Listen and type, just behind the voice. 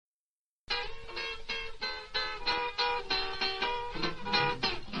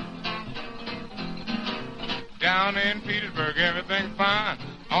Down in Petersburg, everything's fine.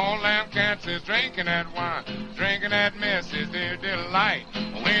 All them cats is drinking that wine. Drinking that mess is their delight.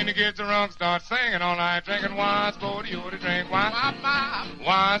 When he gets drunk, start singing all night. Drinking wine's for you to drink wine.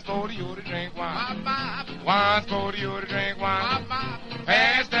 Wine's for you to drink wine. Wine's for you to drink wine.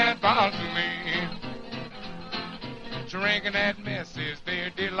 Pass that bottle to me. Drinking that mess is their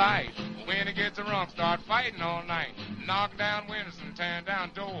delight. When he gets drunk, start fighting all night. Knocking down windows and tearing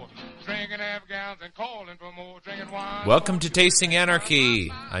down doors. Drinking half gallons and calling for more. Drinking wine. Welcome to Tasting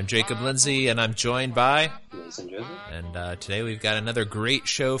Anarchy. I'm Jacob Lindsay, and I'm joined by Jason Joseph. And today we've got another great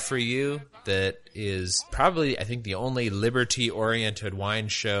show for you that is probably, I think, the only liberty-oriented wine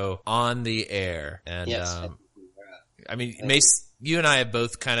show on the air. And yes. I mean, you and I have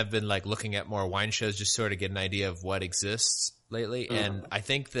both kind of been like looking at more wine shows, just sort of get an idea of what exists lately. Mm-hmm. And I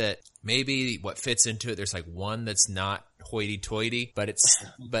think that maybe what fits into it, there's like one that's not hoity-toity, but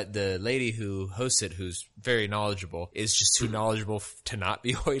the lady who hosts it, who's very knowledgeable, is just too knowledgeable to not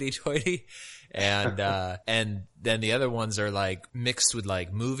be hoity-toity. And then the other ones are like mixed with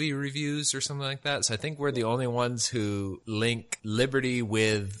like movie reviews or something like that. So I think we're the only ones who link liberty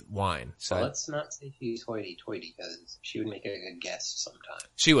with wine. So let's not say she's hoity-toity because she would make a good guest sometime.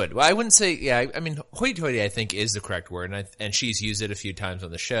 She would. Well, I wouldn't say, yeah, I mean, hoity-toity I think is the correct word. And she's used it a few times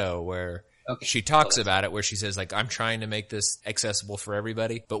on the show where she talks about it, where she says like, I'm trying to make this accessible for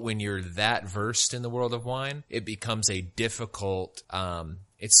everybody. But when you're that versed in the world of wine, it becomes a difficult,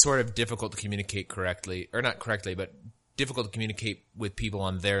 it's sort of difficult to communicate correctly, or not correctly, but difficult to communicate with people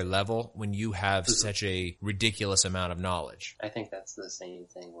on their level when you have such a ridiculous amount of knowledge. I think that's the same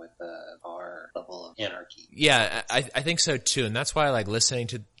thing with our level of anarchy. Yeah, I think so too. And that's why I like listening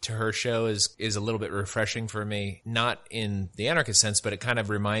to her show is a little bit refreshing for me. Not in the anarchist sense, but it kind of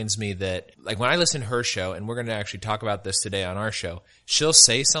reminds me that like when I listen to her show, and we're going to actually talk about this today on our show, she'll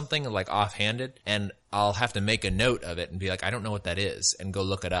say something like offhanded and I'll have to make a note of it and be like, I don't know what that is, and go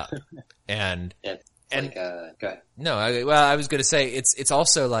look it up. And go ahead. No, I was going to say it's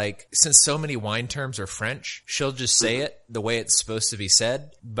also like, since so many wine terms are French, she'll just say it the way it's supposed to be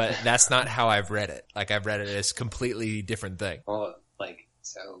said, but that's not how I've read it. Like I've read it as a completely different thing. Well,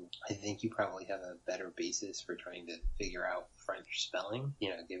 so I think you probably have a better basis for trying to figure out French spelling,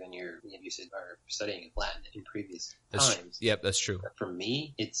 given you said are studying Latin in previous times. Yep, that's true. But for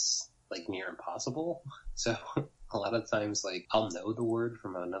me, it's like near impossible. So a lot of times, like, I'll know the word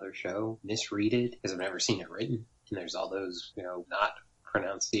from another show, misread it because I've never seen it written. And there's all those, not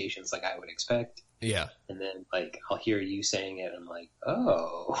pronunciations like I would expect. Yeah. And then, like, I'll hear you saying it, and I'm like,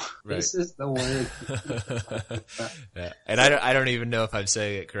 oh, right. This is the word. Yeah. And I don't even know if I'm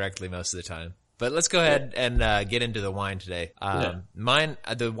saying it correctly most of the time. But let's go ahead and get into the wine today. Mine,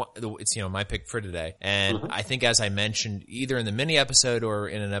 it's my pick for today, and I think, as I mentioned, either in the mini episode or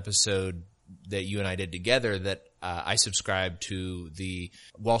in an episode that you and I did together, that I subscribe to the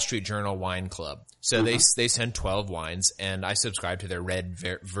Wall Street Journal Wine Club. So they send 12 wines, and I subscribe to their red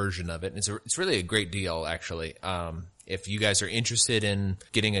version of it. And it's really a great deal, actually. If you guys are interested in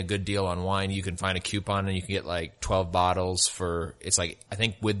getting a good deal on wine, you can find a coupon and you can get like 12 bottles for, it's like, I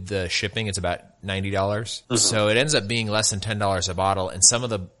think with the shipping, it's about $90. So it ends up being less than $10 a bottle. And some of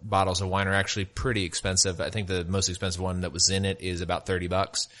the bottles of wine are actually pretty expensive. I think the most expensive one that was in it is about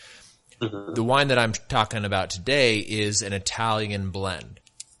 $30. The wine that I'm talking about today is an Italian blend.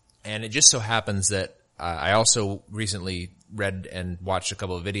 And it just so happens that I also recently read and watched a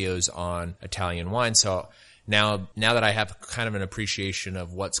couple of videos on Italian wine. So now that I have kind of an appreciation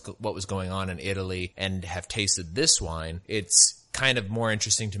of what was going on in Italy and have tasted this wine, it's kind of more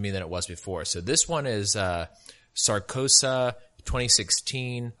interesting to me than it was before. So this one is Sarcosa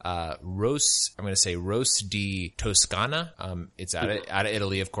 2016 Roast di Toscana. It's out of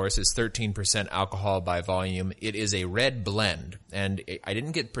Italy, of course. It's 13% alcohol by volume. It is a red blend, and I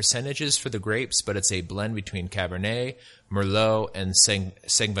didn't get percentages for the grapes, but it's a blend between Cabernet, Merlot, and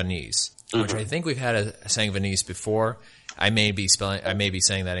Sangiovese, which I think we've had a Sangiovese before. I may be saying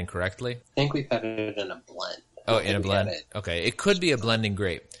that incorrectly. I think we've had it in a blend. Oh, in a blend. Okay. It could be a blending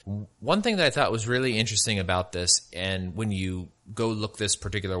grape. One thing that I thought was really interesting about this, and when you go look this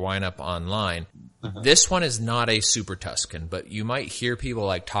particular wine up online, this one is not a Super Tuscan, but you might hear people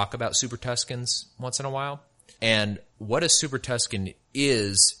like talk about Super Tuscans once in a while. And what a Super Tuscan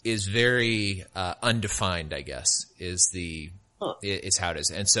is very undefined, I guess, is how it is.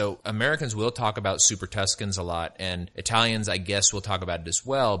 And so Americans will talk about Super Tuscans a lot, and Italians, I guess, will talk about it as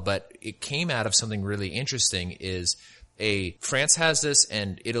well. But it came out of something really interesting is France has this,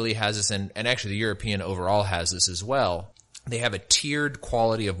 and Italy has this, and actually the European overall has this as well. They have a tiered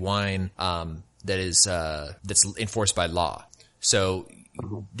quality of wine that's enforced by law. So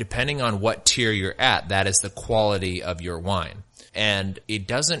depending on what tier you're at, that is the quality of your wine. And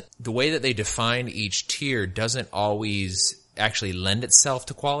the way that they define each tier doesn't always actually lend itself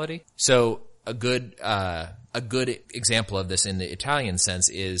to quality. So a good example of this in the Italian sense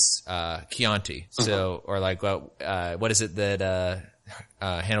is Chianti. So, or like, what is it that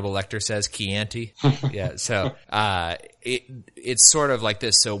Hannibal Lecter says? Chianti. Yeah. So it's sort of like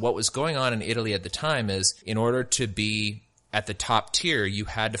this. So what was going on in Italy at the time is, in order to be at the top tier, you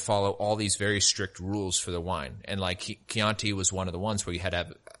had to follow all these very strict rules for the wine. And like Chianti was one of the ones where you had to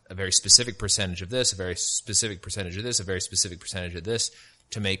have a very specific percentage of this, a very specific percentage of this, a very specific percentage of this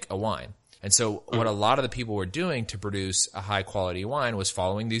to make a wine. And so what a lot of the people were doing to produce a high quality wine was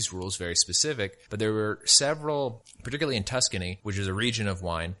following these rules very specific. But there were several, particularly in Tuscany, which is a region of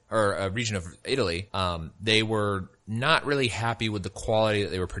wine, or a region of Italy, they were not really happy with the quality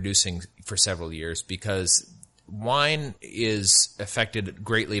that they were producing for several years, because wine is affected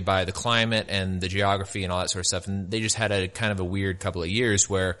greatly by the climate and the geography and all that sort of stuff. And they just had a kind of a weird couple of years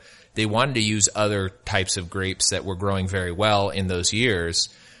where they wanted to use other types of grapes that were growing very well in those years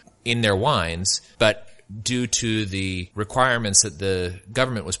in their wines, but due to the requirements that the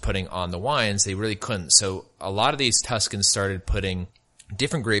government was putting on the wines, they really couldn't. So a lot of these Tuscans started putting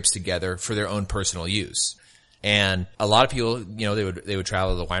different grapes together for their own personal use. And a lot of people, they would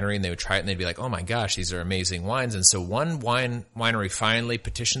travel to the winery and they would try it and they'd be like, oh my gosh, these are amazing wines. And so one winery finally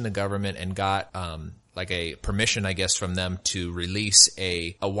petitioned the government and got, like a permission, I guess, from them to release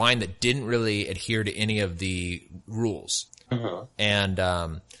a wine that didn't really adhere to any of the rules.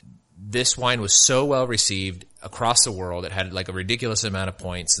 And, this wine was so well received across the world. It had like a ridiculous amount of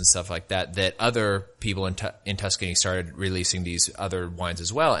points and stuff like that, that other people in Tuscany started releasing these other wines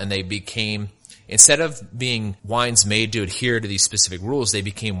as well. And they became, instead of being wines made to adhere to these specific rules, they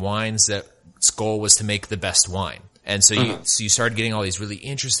became wines that its goal was to make the best wine. And so you started getting all these really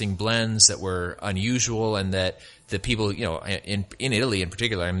interesting blends that were unusual, and that the people, in Italy in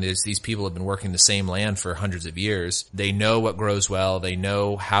particular, I mean, these people have been working the same land for hundreds of years. They know what grows well. They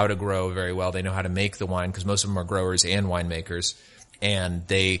know how to grow very well. They know how to make the wine, because most of them are growers and winemakers. And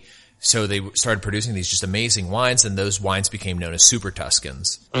so they started producing these just amazing wines, and those wines became known as Super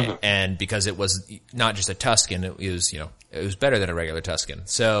Tuscans. And because it was not just a Tuscan, it was better than a regular Tuscan.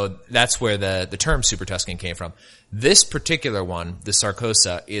 So that's where the term Super Tuscan came from. This particular one, the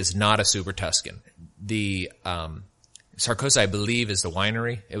Sarcosa, is not a Super Tuscan. The Sarcosa, I believe, is the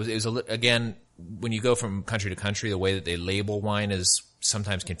winery. It was again, when you go from country to country, the way that they label wine is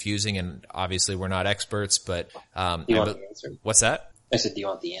sometimes confusing, and obviously we're not experts, but you want the answer? What's that? I said, do you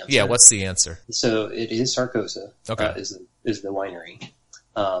want the answer? Yeah, what's the answer? So it is Sarcosa. Okay. Is the winery.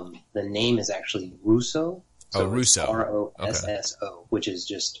 The name is actually Russo. So Russo. Rosso, which is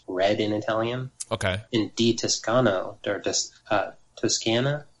just red in Italian. Okay. In Di Toscano, or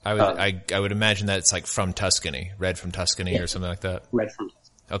Toscana. I would imagine that it's like from Tuscany, red from Tuscany, or something like that. Red from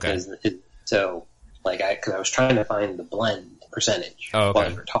Tuscany. Okay. So, because I was trying to find the blend percentage while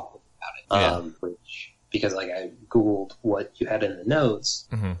we were talking about it. Because I Googled what you had in the notes,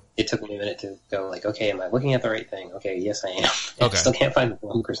 it took me a minute to go like, okay, am I looking at the right thing? Okay, yes I am. I still can't find the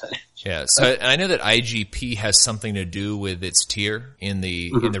blend percentage. Yeah, so I know that IGP has something to do with its tier in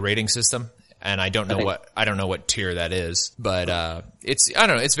the rating system. And I don't know what tier that is, but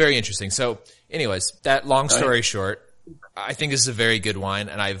it's very interesting. So anyways, that long story short, I think this is a very good wine,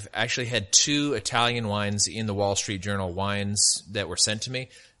 and I've actually had 2 Italian wines in the Wall Street Journal wines that were sent to me.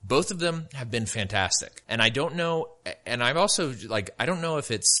 Both of them have been fantastic. And I don't know, and I've also, I don't know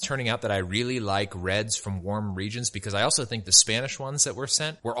if it's turning out that I really like reds from warm regions, because I also think the Spanish ones that were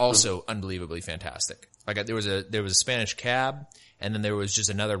sent were also unbelievably fantastic. There was a Spanish Cab, and then there was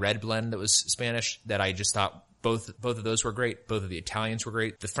just another red blend that was Spanish that I just thought both of those were great. Both of the Italians were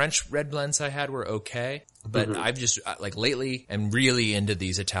great. The French red blends I had were okay, but I've just, lately am really into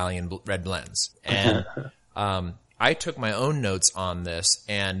these Italian red blends. And, I took my own notes on this,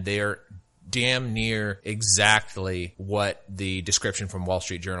 and they're damn near exactly what the description from Wall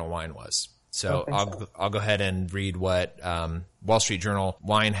Street Journal wine was. So I'll go ahead and read what Wall Street Journal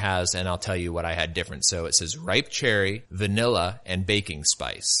wine has, and I'll tell you what I had different. So it says ripe cherry, vanilla, and baking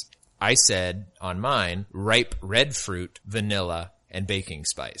spice. I said on mine, ripe red fruit, vanilla, and baking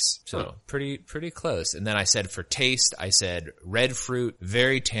spice. So pretty close. And then I said for taste, I said red fruit,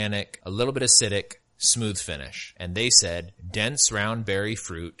 very tannic, a little bit acidic, smooth finish. And they said dense round berry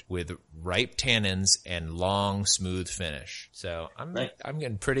fruit with ripe tannins and long smooth finish. So I'm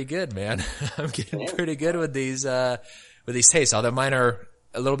getting pretty good, man. I'm getting pretty good with these tastes. Although mine are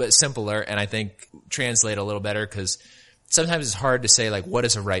a little bit simpler, and I think translate a little better, because sometimes it's hard to say what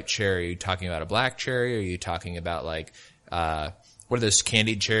is a ripe cherry. Are you talking about a black cherry? Are you talking about what are those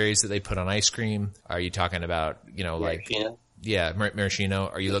candied cherries that they put on ice cream? Are you talking about, Maraschino? Yeah, maraschino.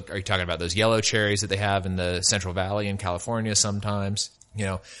 Are you talking about those yellow cherries that they have in the Central Valley in California sometimes?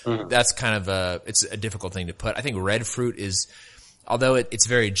 That's kind of it's a difficult thing to put. I think red fruit is, although it's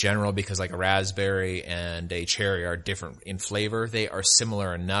very general because like a raspberry and a cherry are different in flavor, they are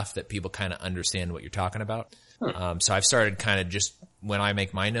similar enough that people kind of understand what you're talking about. So I've started kind of just, when I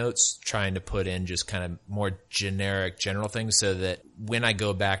make my notes, trying to put in just kind of more generic, general things so that when I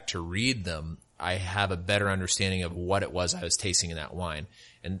go back to read them, I have a better understanding of what it was I was tasting in that wine.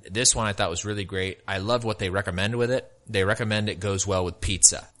 And this one I thought was really great. I love what they recommend with it. They recommend it goes well with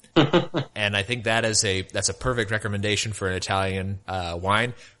pizza. And I think that's a perfect recommendation for an Italian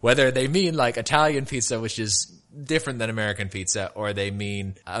wine. Whether they mean like Italian pizza, which is different than American pizza, or they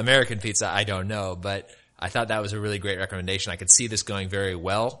mean American pizza, I don't know. But I thought that was a really great recommendation. I could see this going very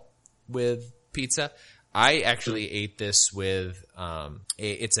well with pizza. I actually ate this with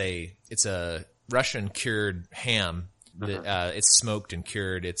it's a Russian cured ham. It's smoked and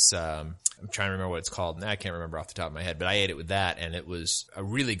cured. It's I'm trying to remember what it's called. I can't remember off the top of my head, but I ate it with that, and it was a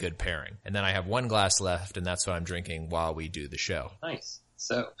really good pairing. And then I have one glass left, and that's what I'm drinking while we do the show. Nice.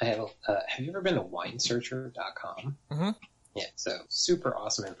 So I have you ever been to winesearcher.com? Mm-hmm. Yeah, so super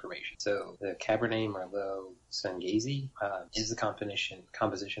awesome information. So the Cabernet Merlot Sangizi is the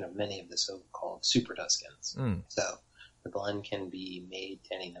composition of many of the so-called Super Tuscans. So the blend can be made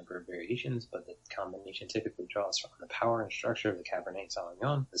to any number of variations, but the combination typically draws from the power and structure of the Cabernet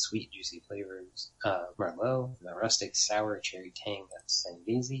Sauvignon, the sweet, juicy flavors Merlot, and the rustic, sour cherry tang of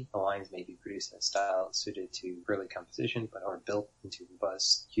Sangizi. The wines may be produced in a style suited to early composition, but are built into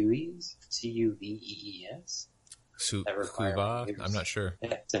robust cuves, Cuvees. I'm not sure.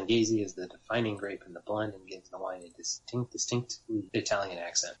 Yeah, Sangizi is the defining grape in the blend and gives the wine a distinctly Italian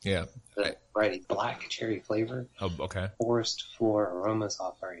accent. Yeah. The variety black cherry flavor. Oh, okay. Forest floor aromas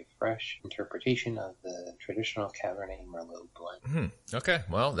offer a fresh interpretation of the traditional Cabernet Merlot blend. Okay.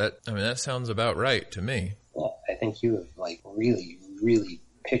 Well, that sounds about right to me. Yeah, I think you have really, really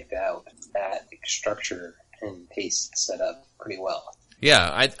picked out that structure and taste set up pretty well.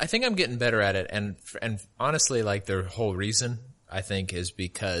 Yeah, I think I'm getting better at it, and honestly, like the whole reason I think is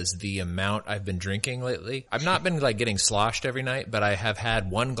because the amount I've been drinking lately. I've not been like getting sloshed every night, but I have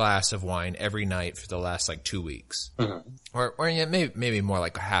had one glass of wine every night for the last like 2 weeks, or yeah, maybe more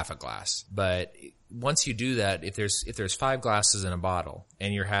like half a glass. But once you do that, if there's 5 glasses in a bottle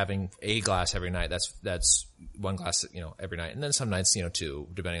and you're having a glass every night, that's one glass, every night. And then some nights, 2,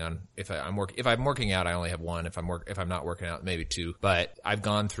 depending on if I'm working out, I only have 1. If I'm not working out, maybe 2. But I've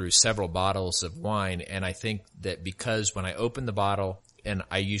gone through several bottles of wine, and I think that because when I open the bottle, and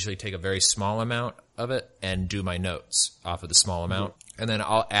I usually take a very small amount of it and do my notes off of the small amount. And then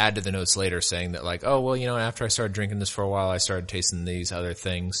I'll add to the notes later saying that like, oh, well, after I started drinking this for a while, I started tasting these other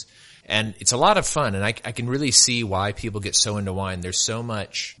things. And it's a lot of fun, and I can really see why people get so into wine. There's so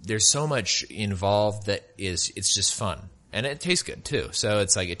much involved that it's just fun. And it tastes good too. So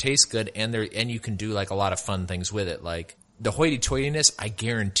it's like it tastes good, and you can do like a lot of fun things with it. Like the hoity-toityness, I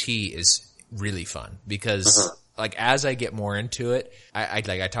guarantee is really fun because like as I get more into it, I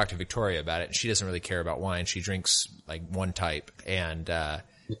talked to Victoria about it, and she doesn't really care about wine. She drinks like one type, and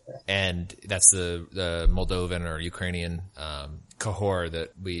that's the Moldovan or Ukrainian Cahors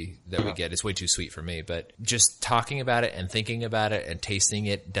that we get. It's way too sweet for me, but just talking about it and thinking about it and tasting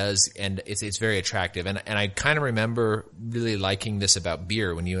it does, and it's very attractive. And I kind of remember really liking this about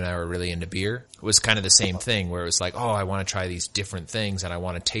beer when you and I were really into beer. It was kind of the same thing where it was like, oh, I want to try these different things and I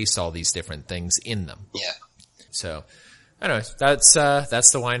want to taste all these different things in them. Yeah. So, anyways, that's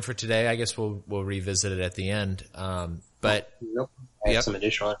the wine for today. I guess we'll revisit it at the end. But nope. I have some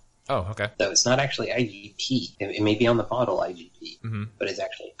additional. Oh, okay. So it's not actually IGT. It may be on the bottle IGT, but it's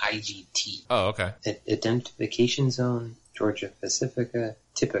actually IGT. Oh, okay. Identification Zone Georgia Pacifica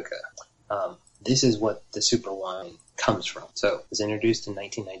Typica. This is what the super wine comes from. So it was introduced in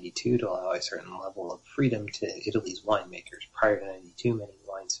 1992 to allow a certain level of freedom to Italy's winemakers. Prior to 92, many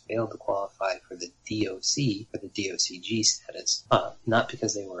wines failed to qualify for the DOC or the DOCG status, not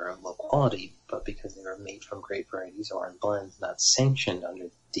because they were of low quality, but because they were made from grape varieties or in blends not sanctioned under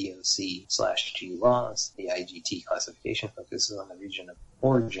DOC/G laws. The IGT classification focuses on the region of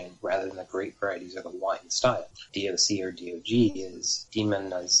origin rather than the grape varieties or the wine style. DOC or DOG is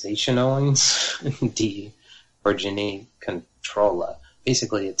Denominazione di Origine Controlla.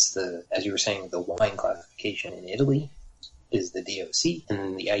 Basically, it's as you were saying, the wine classification in Italy is the DOC, and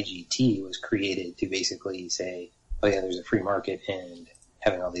then the IGT was created to basically say, oh yeah, there's a free market, and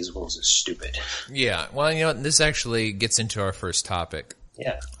having all these rules is stupid. Yeah, well, this actually gets into our first topic.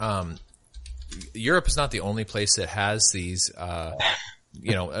 Yeah. Europe is not the only place that has these, and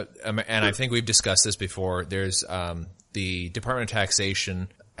I think we've discussed this before. There's, the Department of Taxation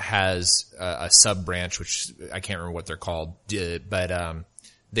has a sub branch, which I can't remember what they're called, but,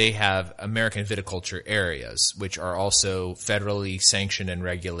 they have American viticulture areas, which are also federally sanctioned and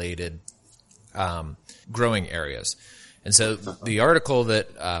regulated, growing areas. And so the article that,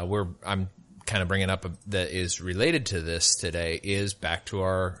 I'm kind of bringing up that is related to this today is back to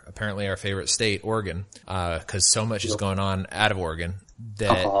apparently our favorite state, Oregon, cause so much is going on out of Oregon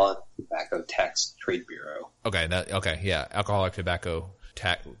that Alcohol and Tobacco Tax Trade Bureau. Yeah. Alcoholic Tobacco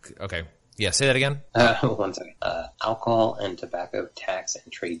Tax. Okay. Yeah. Say that again. 1 second. Alcohol and Tobacco Tax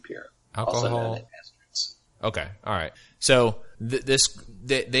and Trade Bureau. Also known as ASTRADS. Okay. All right. So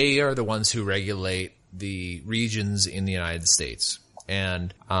they are the ones who regulate the regions in the United States.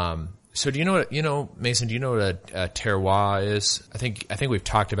 And, so do you know Mason, do you know what a terroir is? I think we've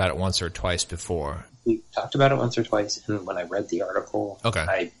talked about it once or twice before. We talked about it once or twice, and when I read the article,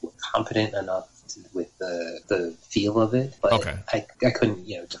 I was confident enough with the feel of it, but I couldn't,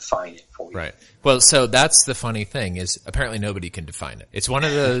 define it for you. Right. Well, so that's the funny thing is apparently nobody can define it. It's one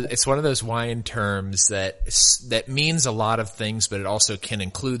of those wine terms that means a lot of things, but it also can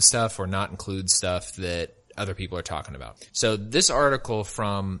include stuff or not include stuff that other people are talking about. So this article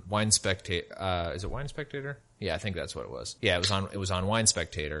from Wine Spectator, is it Wine Spectator? Yeah, I think that's what it was. Yeah, it was on Wine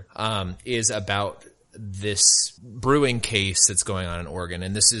Spectator, is about this brewing case that's going on in Oregon.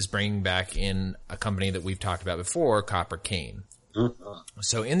 And this is bringing back in a company that we've talked about before, Copper Cane.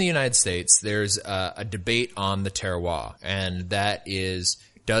 So in the United States, there's a debate on the terroir, and that is,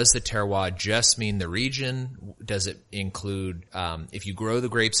 does the terroir just mean the region? Does it include, if you grow the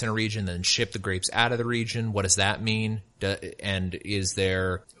grapes in a region, then ship the grapes out of the region? What does that mean? And is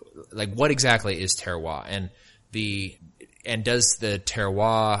there, what exactly is terroir? And does the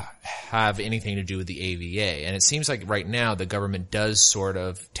terroir have anything to do with the AVA? And it seems like right now the government does sort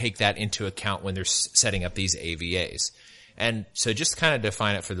of take that into account when they're setting up these AVAs. And so just to kind of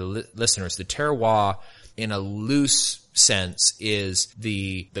define it for the listeners, the terroir in a loose sense is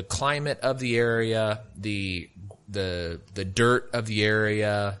the climate of the area, the dirt of the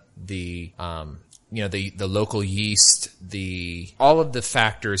area, the local yeast, all of the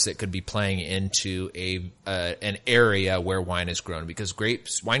factors that could be playing into an area where wine is grown, because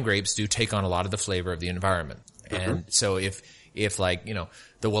wine grapes do take on a lot of the flavor of the environment. And so if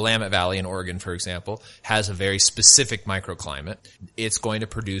the Willamette Valley in Oregon, for example, has a very specific microclimate, it's going to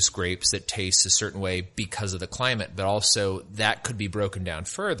produce grapes that taste a certain way because of the climate, but also that could be broken down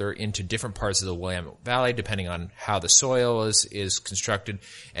further into different parts of the Willamette Valley depending on how the soil is constructed.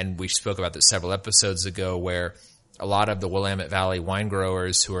 And we spoke about this several episodes ago, where a lot of the Willamette Valley wine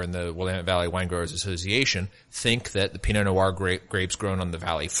growers who are in the Willamette Valley Wine Growers Association think that the Pinot Noir grapes grown on the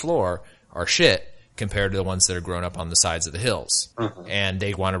valley floor are shit compared to the ones that are grown up on the sides of the hills. And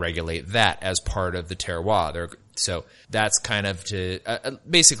they want to regulate that as part of the terroir. So that's kind of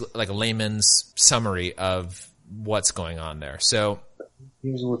basically like a layman's summary of what's going on there. So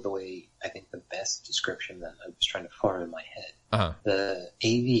here's the way I think the best description that I was trying to form in my head. The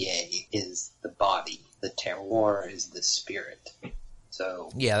AVA is the body. The terroir is the spirit.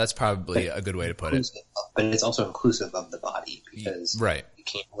 So yeah, that's probably a good way to put it. But it's also inclusive of the body, because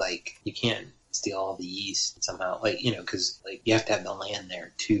you can't steal all the yeast somehow, because you have to have the land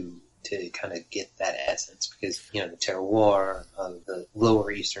there to kind of get that essence, because the terroir of the lower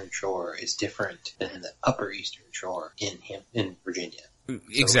eastern shore is different than the upper eastern shore in Virginia.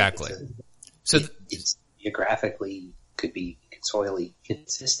 Exactly. So it's geographically could be soily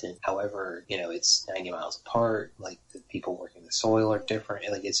consistent. However, it's 90 miles apart. The people working the soil are different.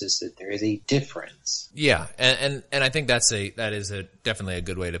 It's just that there is a difference. Yeah, and I think that is definitely a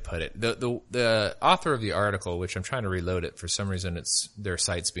good way to put it. The author of the article, which I'm trying to reload it for some reason, their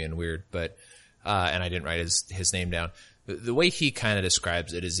site's being weird, but and I didn't write his name down. The way he kind of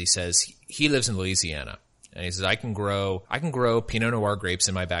describes it is, he says he lives in Louisiana. And he says, I can grow Pinot Noir grapes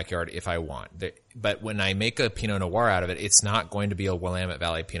in my backyard if I want. But when I make a Pinot Noir out of it, it's not going to be a Willamette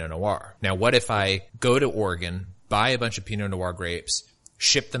Valley Pinot Noir. Now, what if I go to Oregon, buy a bunch of Pinot Noir grapes,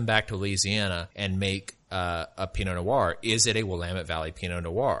 ship them back to Louisiana, and make a Pinot Noir? Is it a Willamette Valley Pinot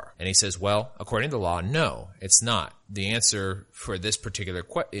Noir? And he says, well, according to the law, no, it's not. The answer for this particular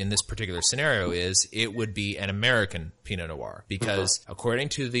scenario is it would be an American Pinot Noir, because according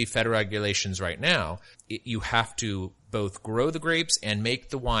to the federal regulations right now, you have to both grow the grapes and make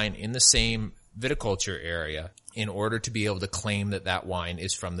the wine in the same viticulture area in order to be able to claim that that wine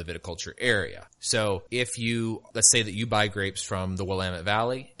is from the viticulture area. So if you, let's say that you buy grapes from the Willamette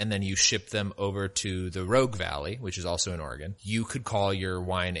Valley and then you ship them over to the Rogue Valley, which is also in Oregon, you could call your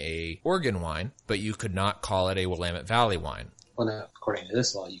wine a Oregon wine, but you could not call it a Willamette Valley wine. Well, no, according to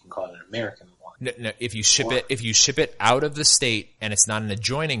this law, you can call it an American wine. No, if you ship it out of the state and it's not an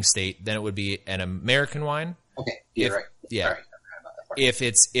adjoining state, then it would be an American wine. Okay, you're right. Yeah. Sorry. If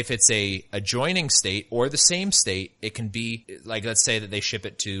it's a adjoining state or the same state, it can be like, let's say that they ship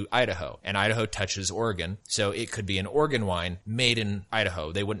it to Idaho and Idaho touches Oregon. So it could be an Oregon wine made in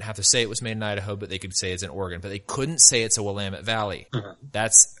Idaho. They wouldn't have to say it was made in Idaho, but they could say it's in Oregon, but they couldn't say it's a Willamette Valley.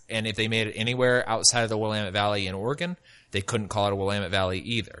 And if they made it anywhere outside of the Willamette Valley in Oregon, they couldn't call it a Willamette Valley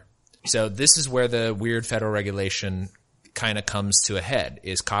either. So this is where the weird federal regulation kind of comes to a head.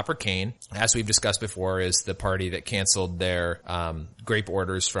 Is Copper Cane, as we've discussed before, is the party that canceled their grape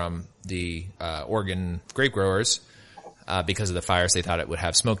orders from the Oregon grape growers because of the fires. They thought it would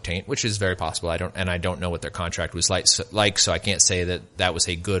have smoke taint, which is very possible. I don't know what their contract was like, so I can't say that that was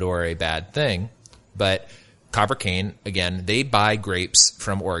a good or a bad thing. But Copper Cane, again, they buy grapes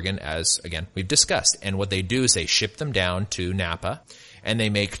from Oregon, as again we've discussed, and what they do is they ship them down to Napa, and they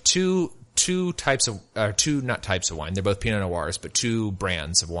make two types of wine. They're both Pinot Noirs, but two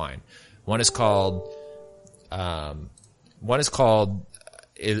brands of wine. One is called I'm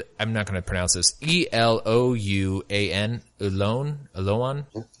not going to pronounce this, Elouan, Elouan.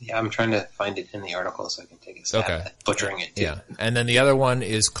 Yeah, I'm trying to find it in the article so I can take a stab at butchering it too. Yeah, and then the other one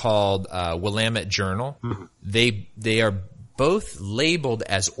is called Willamette Journal. Mm-hmm. They are both labeled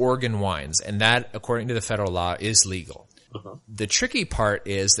as Oregon wines, and that, according to the federal law, is legal. Uh-huh. The tricky part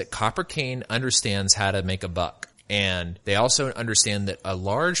is that Copper Cane understands how to make a buck. And they also understand that a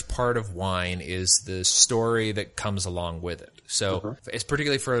large part of wine is the story that comes along with it. So it's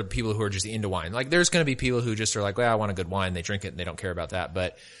particularly for people who are just into wine. Like there's going to be people who just are like, well, I want a good wine. They drink it and they don't care about that.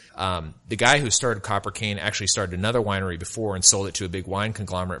 But the guy who started Copper Cane actually started another winery before and sold it to a big wine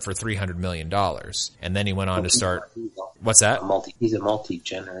conglomerate for $300 million. And then he went on to start... What's that? He's a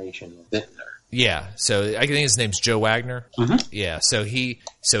multi-generation vintner. Yeah. So I think his name's Joe Wagner. Mm-hmm. Yeah. So he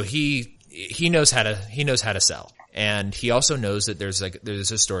knows how to sell. And he also knows that there's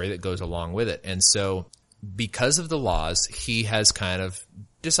a story that goes along with it. And so because of the laws, he has kind of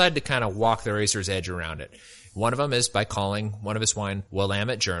decided to kind of walk the razor's edge around it. One of them is by calling one of his wine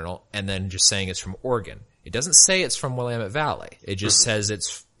Willamette Journal and then just saying it's from Oregon. It doesn't say it's from Willamette Valley. It just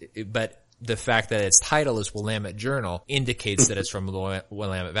says but the fact that its title is Willamette Journal indicates that it's from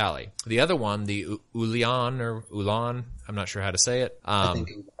Willamette Valley. The other one, the Ulan, I'm not sure how to say it. I think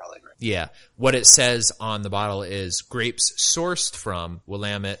you're probably right. Yeah. What it says on the bottle is grapes sourced from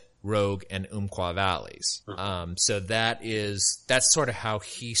Willamette, Rogue, and Umpqua valleys. So that's sort of how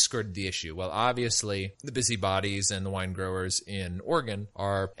he skirted the issue. Well, obviously, the busybodies and the wine growers in Oregon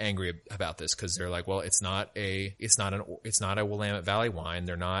are angry about this because they're like, well, it's not a Willamette Valley wine.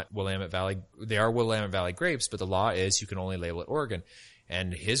 They are Willamette Valley grapes, but the law is you can only label it Oregon.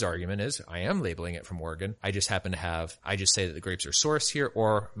 And his argument is, I am labeling it from Oregon. I just happen to I just say that the grapes are sourced here,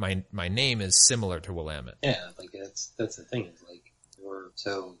 or my name is similar to Willamette. Yeah, like that's the thing. It's like,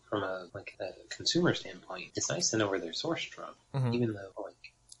 so from a consumer standpoint, it's nice to know where they're sourced from, even though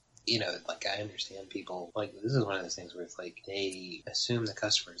I understand people, like, this is one of those things where it's like, they assume the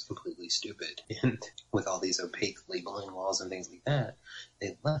customer is completely stupid, and with all these opaque labeling laws and things like that,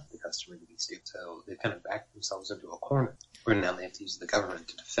 they left the customer to be stupid, so they kind of backed themselves into a corner, where now they have to use the government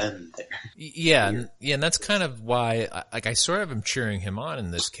to defend their... Yeah, and that's kind of why, I sort of am cheering him on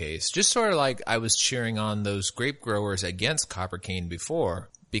in this case, just sort of like I was cheering on those grape growers against Copper Cane before,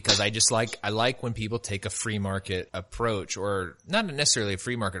 because I like when people take a free market approach, or not necessarily a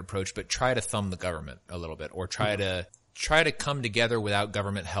free market approach, but try to thumb the government a little bit, or try to come together without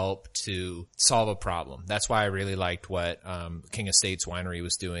government help to solve a problem. That's why I really liked what King Estates Winery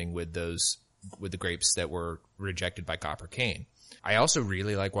was doing with the grapes that were rejected by Copper Cane. I also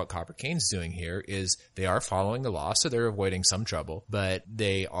really like what Copper Cane's doing here is they are following the law, so they're avoiding some trouble, but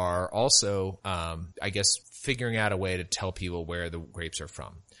they are also, figuring out a way to tell people where the grapes are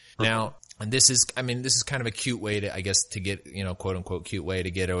from. Now, and this is kind of a cute way to get, quote unquote cute way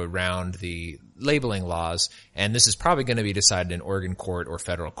to get around the labeling laws. And this is probably going to be decided in Oregon court or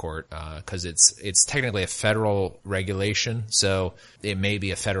federal court, cause it's technically a federal regulation. So it may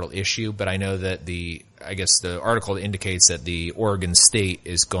be a federal issue, but I know that the article indicates that the Oregon state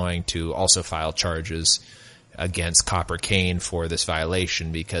is going to also file charges against Copper Cane for this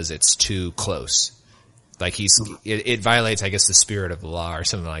violation because it's too close. Like it violates, I guess, the spirit of the law or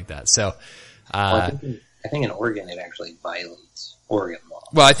something like that. So, I think in Oregon it actually violates Oregon law.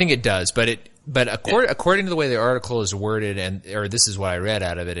 Well, I think it does, but But according to the way the article is worded, or this is what I read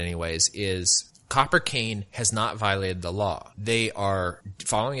out of it anyways, is Copper Cane has not violated the law. They are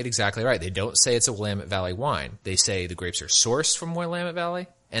following it exactly right. They don't say it's a Willamette Valley wine. They say the grapes are sourced from Willamette Valley,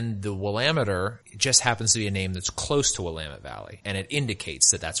 and the Willamette just happens to be a name that's close to Willamette Valley, and it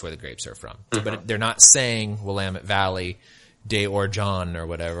indicates that that's where the grapes are from. But they're not saying Willamette Valley, De Orgeon or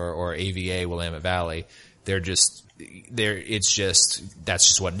whatever, or AVA Willamette Valley. That's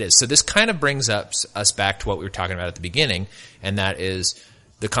just what it is. So this kind of brings us back to what we were talking about at the beginning, and that is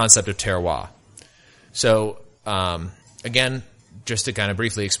the concept of terroir. So, again, just to kind of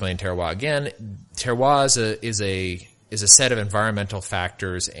briefly explain terroir again, terroir is a set of environmental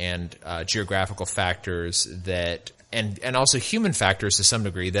factors and geographical factors and also human factors to some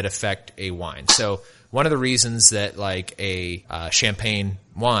degree that affect a wine. So one of the reasons that like a champagne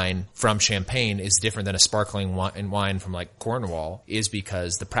wine from Champagne is different than a sparkling wine from like Cornwall is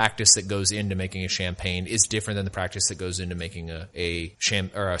because the practice that goes into making a champagne is different than the practice that goes into making a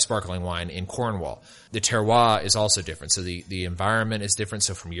sparkling wine in Cornwall. The terroir is also different. So the environment is different.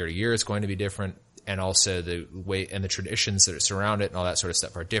 So from year to year it's going to be different. And also the way and the traditions that surround it and all that sort of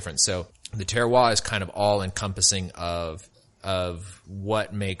stuff are different. So the terroir is kind of all encompassing of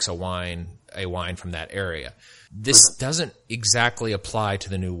what makes a wine from that area. This doesn't exactly apply to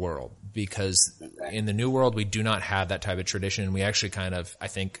the New World because in the New World we do not have that type of tradition. We actually kind of, I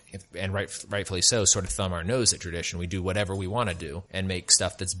think, and rightfully so, sort of thumb our nose at tradition. We do whatever we want to do and make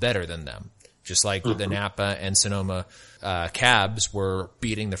stuff that's better than them. Just like the Napa and Sonoma cabs were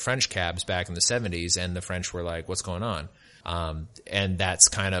beating the French cabs back in the 70s, and the French were like, what's going on? And that's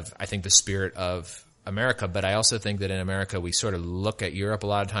kind of, I think, the spirit of America. But I also think that in America, we sort of look at Europe a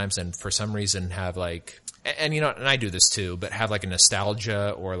lot of times and for some reason have like, and you know, and I do this too, but have like a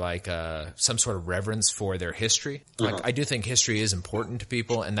nostalgia or like some sort of reverence for their history. Like, I do think history is important to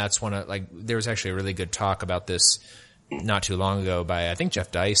people, and that's one of, like, there was actually a really good talk about this not too long ago by, I think,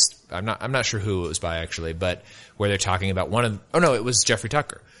 Jeff Deist. I'm not sure who it was by actually, but where they're talking about it was Jeffrey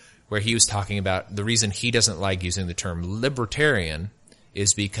Tucker, where he was talking about the reason he doesn't like using the term libertarian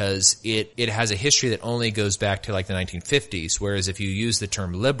is because it has a history that only goes back to like the 1950s. Whereas if you use the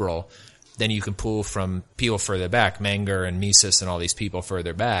term liberal, then you can pull from people further back, Menger and Mises and all these people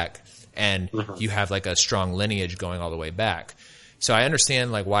further back, and you have like a strong lineage going all the way back. So I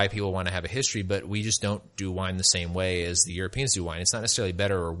understand like why people want to have a history, but we just don't do wine the same way as the Europeans do wine. It's not necessarily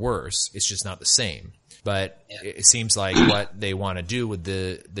better or worse. It's just not the same. But it seems like what they want to do with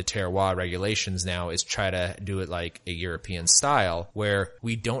the terroir regulations now is try to do it like a European style, where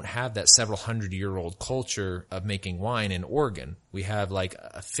we don't have that several 100-year-old culture of making wine in Oregon. We have like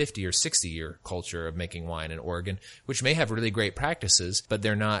a 50 or 60-year culture of making wine in Oregon, which may have really great practices, but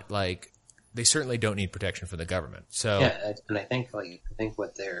they're not like, they certainly don't need protection from the government. So yeah, and I think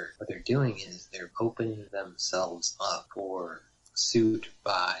what they're doing is they're opening themselves up for suit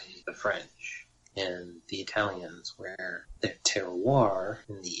by the French and the Italians, where their terroir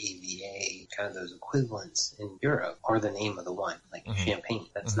and the AVA, kind of those equivalents in Europe, are the name of the wine, like Champagne.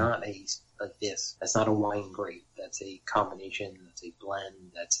 That's not that's not a wine grape. That's a combination. That's a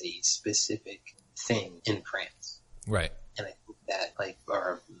blend. That's a specific thing in France. Right. And I think that, like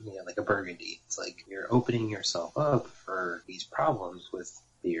a Burgundy, it's like you're opening yourself up for these problems with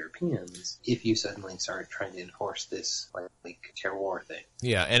the Europeans if you suddenly start trying to enforce this like terroir thing.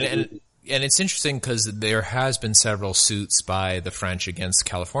 Yeah, and it's interesting because there has been several suits by the French against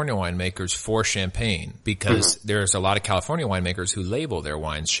California winemakers for Champagne, because there's a lot of California winemakers who label their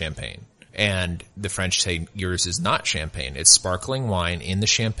wines Champagne. And the French say yours is not Champagne. It's sparkling wine in the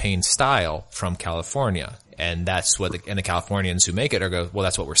Champagne style from California. And that's what the Californians who make it go, well,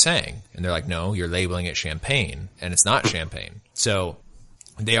 that's what we're saying. And they're like, no, you're labeling it Champagne, and it's not Champagne. So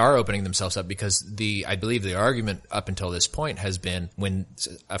they are opening themselves up, because I believe the argument up until this point has been, when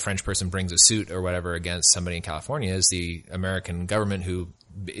a French person brings a suit or whatever against somebody in California, is the American government, who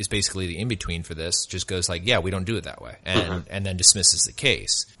is basically the in-between for this, just goes like, yeah, we don't do it that way, and then dismisses the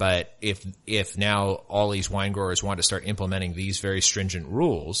case. But if now all these wine growers want to start implementing these very stringent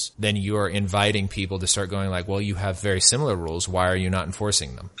rules, then you are inviting people to start going like, well, you have very similar rules, why are you not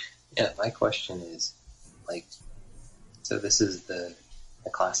enforcing them? Yeah, my question is, like, so this is the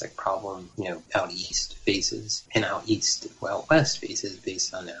classic problem, out east faces, and west faces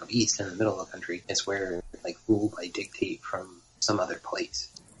based on out east in the middle of the country, is where, like, rule by dictate from some other place.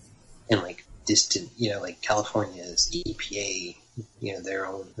 And, like, distant, like California's EPA, their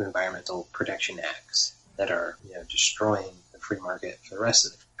own environmental protection acts that are, destroying the free market for the rest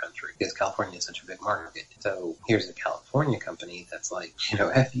of the country, because California is such a big market. So here's a California company that's like,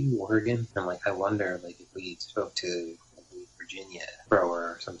 F you, Oregon. And, like, I wonder, like, if we spoke to Virginia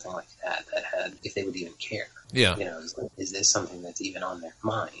grower or something like that had, if they would even care. Yeah. Is this something that's even on their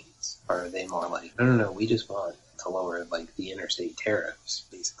minds? Or are they more like, no, we just want to lower like the interstate tariffs,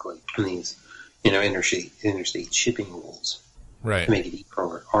 basically, and these, interstate shipping rules. Right. To make it easy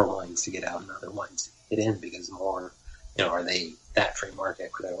for our wines to get out and other wines to get in, because more, are they that free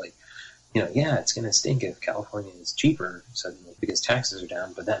market where they're like, it's going to stink if California is cheaper suddenly because taxes are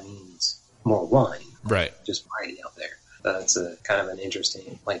down, but that means more wine. Right. Just variety out there. That's a kind of an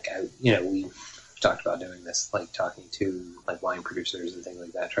interesting, we've talked about doing this, like talking to like wine producers and things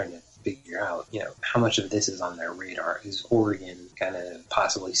like that, trying to figure out, how much of this is on their radar. Is Oregon kind of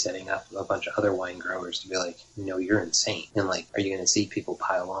possibly setting up a bunch of other wine growers to be like, you're insane? And like, are you going to see people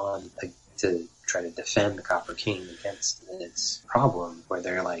pile on like to try to defend Copper King against its problem where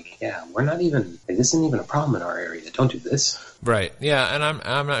they're like, yeah, we're not even, like, this isn't even a problem in our area. Don't do this. Right. Yeah. And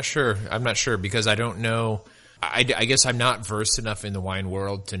I'm not sure. I'm not sure because I don't know. I guess I'm not versed enough in the wine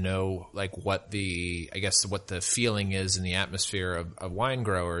world to know like what the feeling is in the atmosphere of wine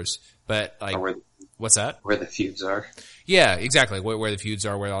growers, but like, what's that? Where the feuds are. Yeah, exactly. Where the feuds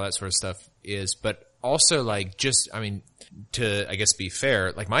are, where all that sort of stuff is, but also like to, I guess, be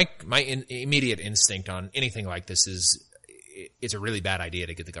fair, like my immediate instinct on anything like this is it's a really bad idea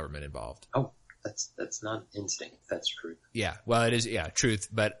to get the government involved. Oh, that's not instinct. That's truth. Yeah. Well, it is. Yeah, truth.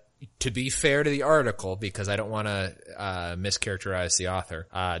 But to be fair to the article, because I don't want to mischaracterize the author,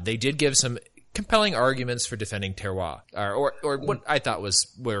 they did give some compelling arguments for defending terroir, or what I thought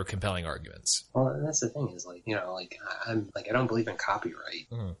were compelling arguments. Well, that's the thing is like, I'm like, I don't believe in copyright,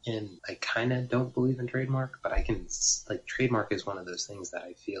 and I kind of don't believe in trademark, but I can, like, trademark is one of those things that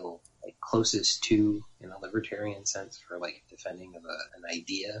I feel like closest to in a libertarian sense for like defending of an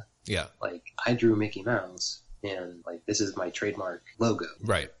idea. Yeah. Like I drew Mickey Mouse and like, this is my trademark logo.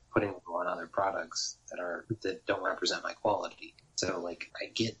 Right. Putting it on other products that don't represent my quality. So, like, I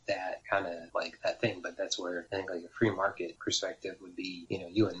get that kind of, like, that thing, but that's where I think, like, a free market perspective would be,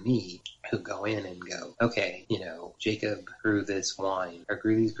 you and me who go in and go, okay, Jacob grew this wine, or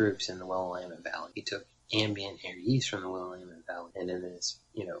grew these grapes in the Willamette Valley. He took ambient air yeast from the Willamette Valley, and in this,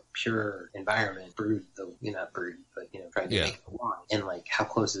 pure environment, tried to make the wine. And, like, how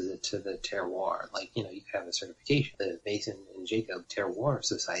close is it to the terroir? Like, you could have a certification. The Mason and Jacob Terroir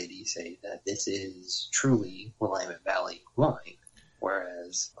Society say that this is truly Willamette Valley wine.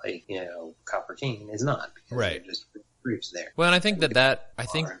 Whereas, like, Copper King is not, because they're just grapes there. Well, and I think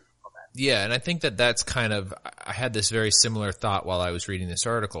that's kind of, I had this very similar thought while I was reading this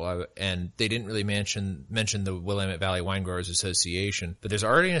article, and they didn't really mention the Willamette Valley Wine Growers Association, but there's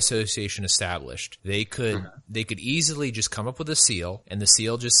already an association established. They could easily just come up with a seal, and the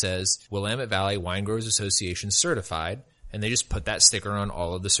seal just says Willamette Valley Wine Growers Association certified, and they just put that sticker on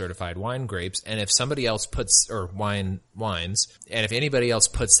all of the certified wine grapes. And if somebody else puts, or wines, and if anybody else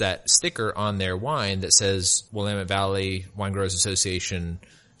puts that sticker on their wine that says Willamette Valley Wine Growers Association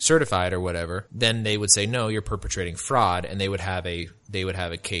certified or whatever, then they would say, no, you're perpetrating fraud, and they would have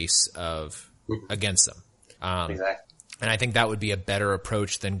a case against them. Exactly. And I think that would be a better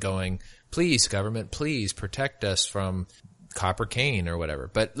approach than going, please, government, please protect us from Copper Cane or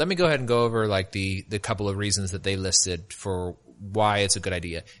whatever. But let me go ahead and go over like the couple of reasons that they listed for why it's a good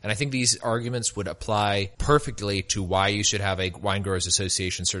idea. And I think these arguments would apply perfectly to why you should have a Wine Growers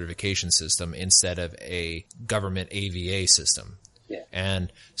Association certification system instead of a government AVA system. Yeah.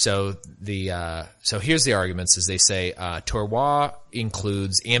 And so so here's the arguments as they say, terroir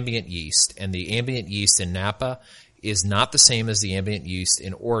includes ambient yeast, and the ambient yeast in Napa is not the same as the ambient yeast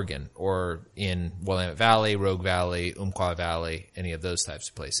in Oregon or in Willamette Valley, Rogue Valley, Umpqua Valley, any of those types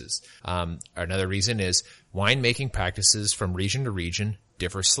of places. Another reason is winemaking practices from region to region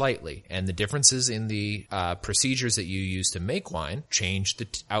differ slightly, and the differences in the procedures that you use to make wine change the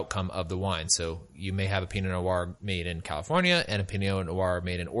outcome of the wine. So you may have a Pinot Noir made in California and a Pinot Noir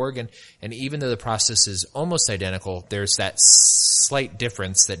made in Oregon, and even though the process is almost identical, there's that slight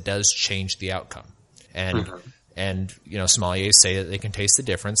difference that does change the outcome. And, sommeliers say that they can taste the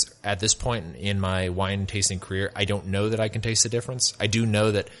difference. At this point in my wine tasting career, I don't know that I can taste the difference. I do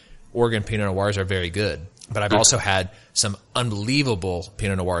know that Oregon Pinot Noirs are very good, but I've also had some unbelievable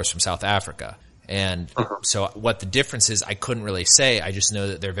Pinot Noirs from South Africa. And so what the difference is, I couldn't really say. I just know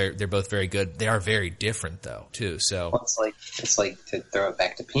that they're both very good. They are very different though, too. So well, it's like to throw it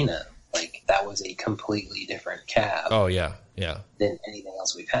back to Pinot. Like that was a completely different cab. Oh yeah. Than anything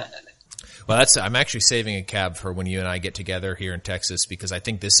else we've had in it. Well, I'm actually saving a cab for when you and I get together here in Texas, because I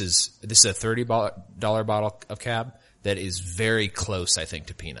think this is a $30 bottle of cab that is very close, I think,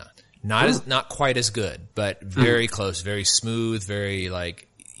 to Pinot. Not quite as good, but very close, very smooth, very like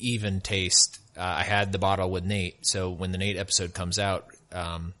even taste. I had the bottle with Nate. So when the Nate episode comes out,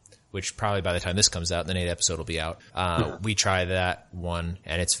 which probably by the time this comes out, the Nate episode will be out. We try that one,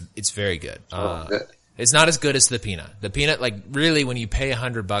 and it's very good. Good. It's not as good as the peanut. The peanut, like, really, when you pay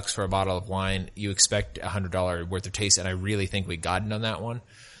 $100 for a bottle of wine, you expect $100 worth of taste, and I really think we got it on that one.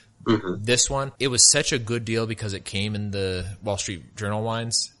 Mm-hmm. This one, it was such a good deal because it came in the Wall Street Journal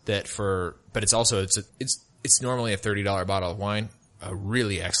wines but it's also, it's normally a $30 bottle of wine, a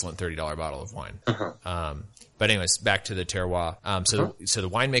really excellent $30 bottle of wine. Uh-huh. But anyways, back to the terroir. So the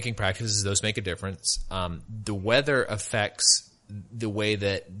winemaking practices, those make a difference. The weather affects the way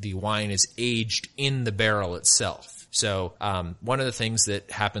that the wine is aged in the barrel itself. So, one of the things that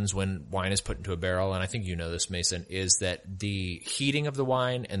happens when wine is put into a barrel, and I think you know this, Mason, is that the heating of the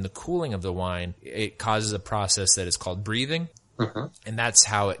wine and the cooling of the wine, it causes a process that is called breathing. Mm-hmm. And that's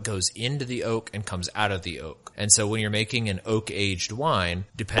how it goes into the oak and comes out of the oak. And so when you're making an oak-aged wine,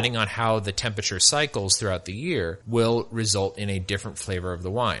 depending on how the temperature cycles throughout the year, will result in a different flavor of the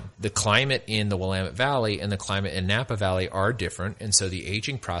wine. The climate in the Willamette Valley and the climate in Napa Valley are different, and so the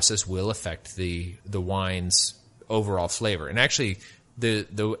aging process will affect the wine's overall flavor. And actually, the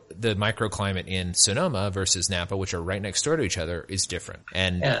microclimate in Sonoma versus Napa, which are right next door to each other, is different,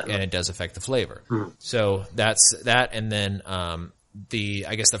 and it does affect the flavor. So that's that. And then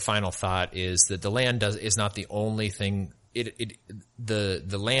I guess the final thought is that the land is not the only thing.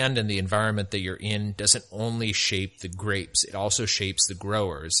 The land and the environment that you're in doesn't only shape the grapes; it also shapes the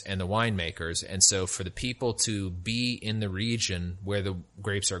growers and the winemakers. And so, for the people to be in the region where the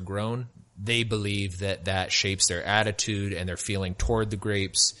grapes are grown, they believe that shapes their attitude and their feeling toward the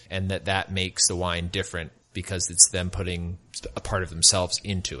grapes, and that makes the wine different because it's them putting a part of themselves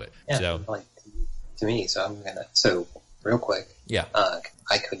into it. Yeah, so, like to me, so real quick. Yeah.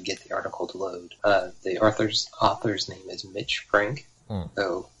 I couldn't get the article to load. The author's name is Mitch Frank.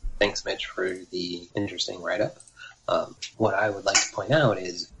 So thanks, Mitch, for the interesting write-up. What I would like to point out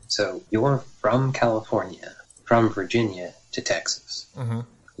is, so you're from California, from Virginia to Texas. Mm-hmm.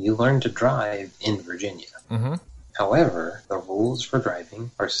 You learn to drive in Virginia. Mm-hmm. However, the rules for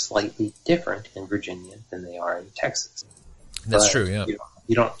driving are slightly different in Virginia than they are in Texas. That's true, yeah.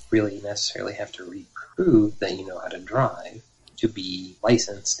 You don't really necessarily have to reprove that you know how to drive to be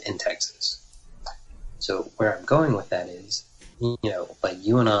licensed in Texas. So where I'm going with that is, like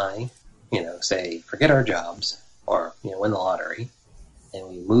you and I, say, forget our jobs or, win the lottery, and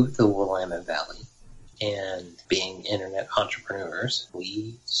we move to the Willamette Valley. And being internet entrepreneurs,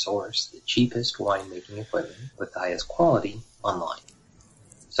 we source the cheapest winemaking equipment with the highest quality online.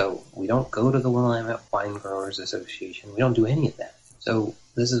 So we don't go to the Willamette Wine Growers Association. We don't do any of that. So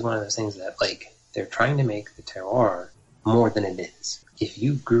this is one of those things that, they're trying to make the terroir more than it is. If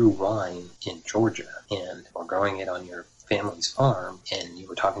you grew wine in Georgia and were growing it on your family's farm, and you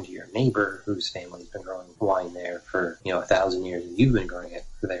were talking to your neighbor whose family's been growing wine there for, 1,000 years, and you've been growing it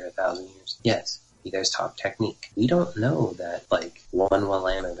for there 1,000 years, yes, you guys talk technique. We don't know that, one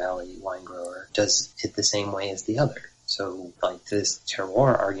Willamette Valley wine grower does it the same way as the other. So, this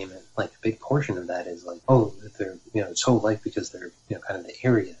terroir argument, a big portion of that is they're, so alike because they're, kind of the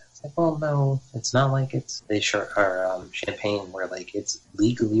area. It's well, no, it's not like they are Champagne where, it's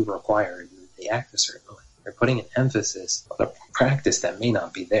legally required that they act a certain way. They're putting an emphasis on a practice that may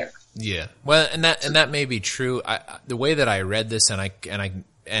not be there. Yeah. Well, and that may be true. The way that I read this,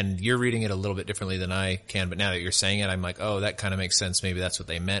 and you're reading it a little bit differently than I can, but now that you're saying it, I'm like, oh, that kind of makes sense. Maybe that's what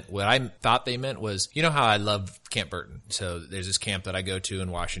they meant. What I thought they meant was, how I love Camp Burton. So there's this camp that I go to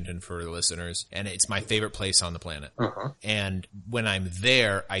in Washington for the listeners, and it's my favorite place on the planet. Uh-huh. And when I'm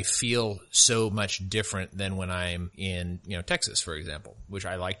there, I feel so much different than when I'm in, Texas, for example, which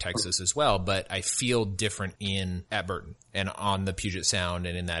I like Texas as well, but I feel different at Burton and on the Puget Sound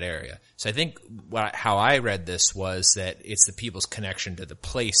and in that area. So I think how I read this was that it's the people's connection to the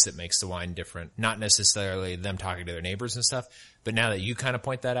place that makes the wine different, not necessarily them talking to their neighbors and stuff. But now that you kind of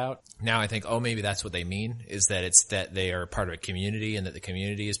point that out, now I think, maybe that's what they mean, is that it's that they are part of a community and that the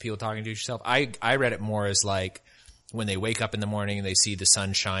community is people talking to yourself. I read it more as when they wake up in the morning and they see the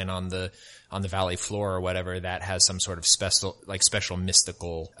sun shine on the valley floor or whatever, that has some sort of special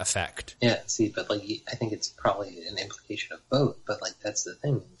mystical effect. Yeah, see, but I think it's probably an implication of both, but that's the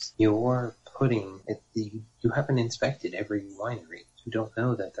thing. You're putting it, you haven't inspected every winery. You don't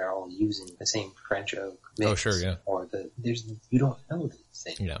know that they're all using the same French oak mix. Oh, sure, yeah. Or you don't know these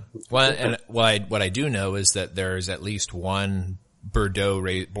things. Yeah. Well, and what I do know is that there's at least one Bordeaux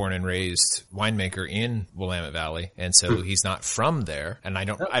born and raised winemaker in Willamette Valley, and so he's not from there, and I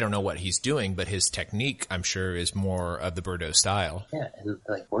don't know what he's doing, but his technique, I'm sure, is more of the Bordeaux style. Yeah, and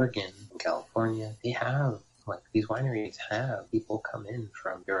Oregon and California, they have like these wineries have people come in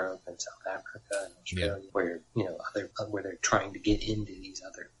from Europe and South Africa and Australia, where where they're trying to get into these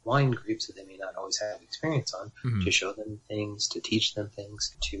other wine groups that they may not always have experience on, to show them things, to teach them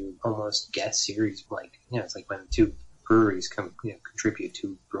things, to almost guest series. Like it's like when two breweries contribute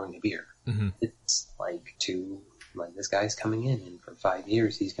to brewing a beer. It's like this guy's coming in, and for 5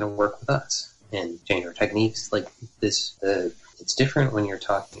 years he's going to work with us and change our techniques. Like this, it's different when you're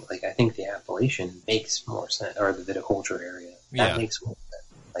talking. Like I think the appellation makes more sense, or the viticulture area that makes more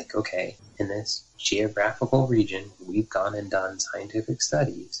sense. Like okay, in this geographical region, we've gone and done scientific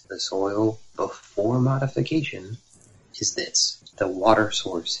studies. The soil before modification is this. The water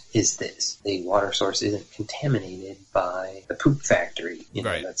source is this. The water source isn't contaminated by the poop factory,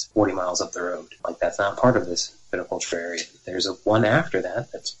 that's 40 miles up the road. Like that's not part of this viticulture area. There's a one after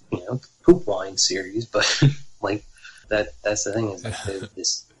that that's poop wine series, but like that's the thing is like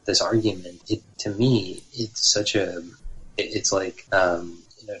this argument. To me, it's such a. It's like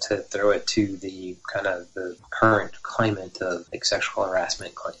to throw it to the kind of the current climate of like sexual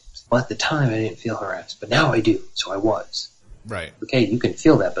harassment claims. Well, at the time I didn't feel harassed, but now I do, so I was. Right. Okay, you can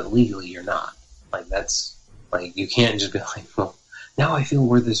feel that, but legally you're not. Like that's like you can't just be like, well, now I feel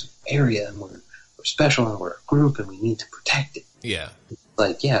we're this area and we're special and we're a group and we need to protect it. Yeah.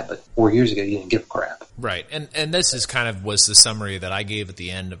 Like, yeah, but 4 years ago you didn't give a crap. Right. And this is was the summary that I gave at the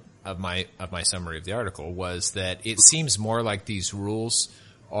end of my summary of the article, was that it seems more like these rules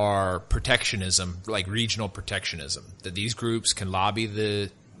are protectionism, like regional protectionism, that these groups can lobby the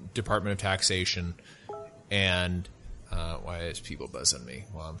Department of Taxation and why is people buzzing me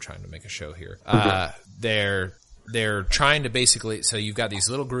while I'm trying to make a show here? They're trying to basically, so you've got these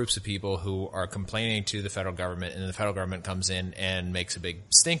little groups of people who are complaining to the federal government, and the federal government comes in and makes a big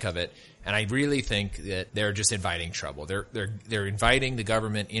stink of it. And I really think that they're just inviting trouble. They're inviting the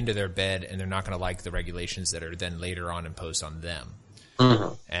government into their bed, and they're not going to like the regulations that are then later on imposed on them.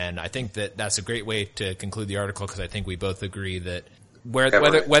 And I think that that's a great way to conclude the article, because I think we both agree that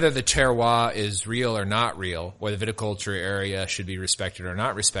whether the terroir is real or not real, or the viticulture area should be respected or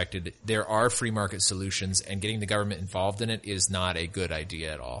not respected, there are free market solutions, and getting the government involved in it is not a good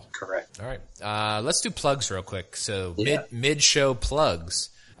idea at all. Correct. All right. Let's do plugs real quick. So mid-show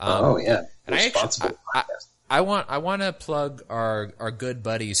plugs. And I want to plug our good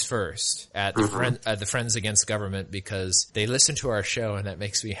buddies first at the Friends Against Government, because they listen to our show and that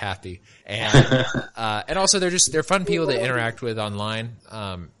makes me happy. And and also they're fun people to interact with online.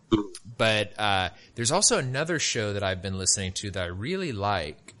 But there's also another show that I've been listening to that I really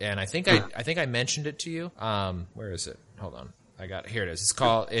like, and I think I mentioned it to you. Where is it? Hold on. Here it is.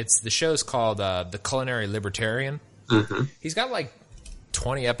 The show's called The Culinary Libertarian. He's got like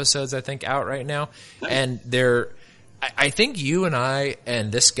 20 episodes, I think, out right now. And I think you and I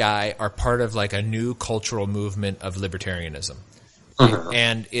and this guy are part of like a new cultural movement of libertarianism.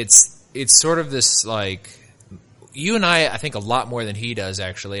 And it's sort of this, like, you and I think a lot more than he does,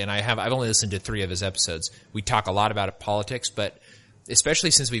 actually. And I've only listened to 3 of his episodes. We talk a lot about politics, but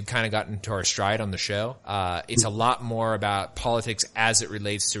especially since we've kind of gotten to our stride on the show, it's a lot more about politics as it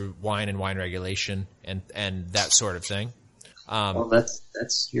relates to wine and wine regulation and that sort of thing. Well,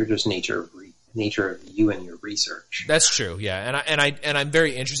 that's your just nature of you and your research. That's true, yeah. And I'm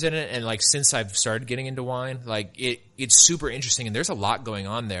very interested in it. And like since I've started getting into wine, like it's super interesting. And there's a lot going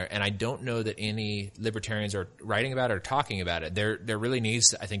on there. And I don't know that any libertarians are writing about it or talking about it. There really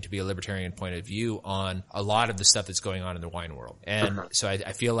needs, I think, to be a libertarian point of view on a lot of the stuff that's going on in the wine world. And so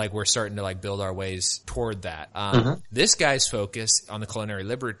I feel like we're starting to like build our ways toward that. This guy's focus on the Culinary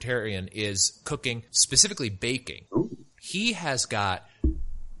Libertarian is cooking, specifically baking. Ooh. He has got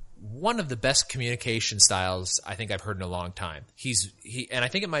one of the best communication styles I think I've heard in a long time. And I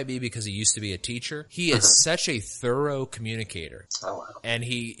think it might be because he used to be a teacher. He is such a thorough communicator. Oh, wow. And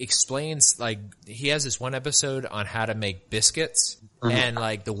he explains, like, he has this one episode on how to make biscuits. And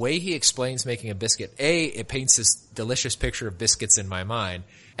like the way he explains making a biscuit, A, it paints this delicious picture of biscuits in my mind.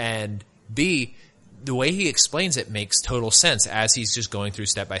 And B, the way he explains it makes total sense as he's just going through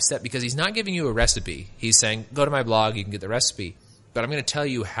step by step, because he's not giving you a recipe. He's saying, go to my blog, you can get the recipe. But I'm going to tell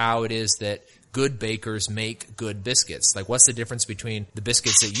you how it is that good bakers make good biscuits. Like, what's the difference between the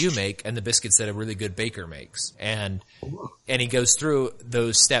biscuits that you make and the biscuits that a really good baker makes? And he goes through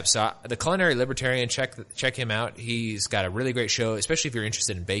those steps. So the Culinary Libertarian, check him out. He's got a really great show, especially if you're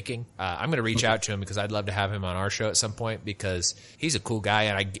interested in baking. I'm going to reach out to him because I'd love to have him on our show at some point, because he's a cool guy.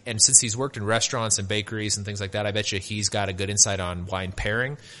 And since he's worked in restaurants and bakeries and things like that, I bet you he's got a good insight on wine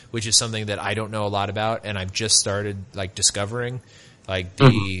pairing, which is something that I don't know a lot about, and I've just started like discovering. Like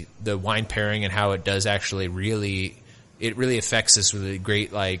the wine pairing and how it does actually really it really affects this really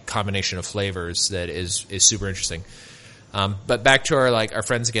great like combination of flavors that is super interesting. But back to our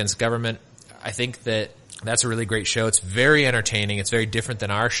Friends Against Government, I think that's a really great show. It's very entertaining. It's very different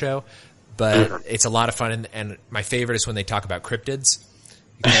than our show, but it's a lot of fun. And my favorite is when they talk about cryptids,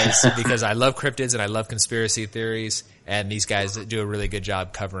 because I love cryptids and I love conspiracy theories, and these guys do a really good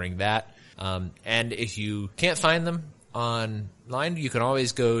job covering that. And if you can't find them online, you can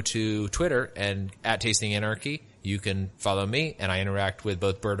always go to Twitter and @Tasting Anarchy. You can follow me, and I interact with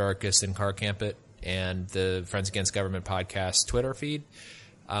both Bird Arcus and Car Campit and the Friends Against Government podcast Twitter feed.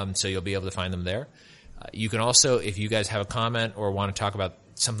 So you'll be able to find them there. You can also, if you guys have a comment or want to talk about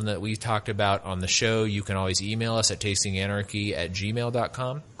something that we talked about on the show, you can always email us at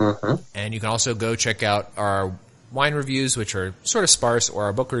tastinganarchy@gmail.com. And you can also go check out our wine reviews, which are sort of sparse, or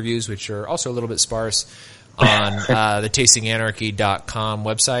our book reviews, which are also a little bit sparse, on the tastinganarchy.com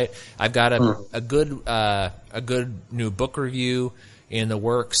website. I've got a good new book review in the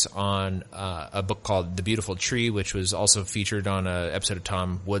works on a book called The Beautiful Tree, which was also featured on an episode of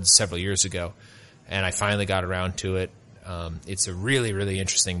Tom Woods several years ago, and I finally got around to it. It's a really, really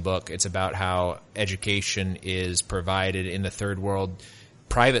interesting book. It's about how education is provided in the third world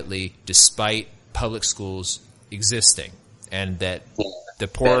privately despite public schools existing, and that the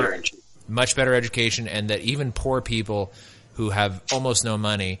poor, much better education, and that even poor people who have almost no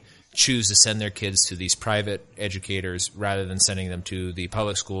money choose to send their kids to these private educators rather than sending them to the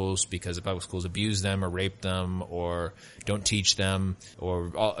public schools because the public schools abuse them or rape them or don't teach them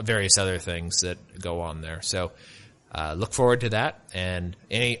or various other things that go on there. So look forward to that. And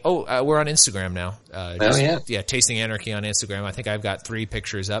we're on Instagram now. Tasting Anarchy on Instagram. I think I've got 3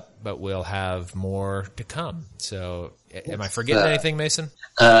 pictures up, but we'll have more to come. So am I forgetting anything, Mason?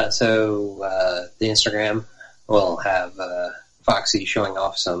 The Instagram will have Foxy showing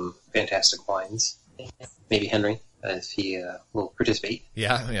off some fantastic wines. Maybe Henry, if he will participate.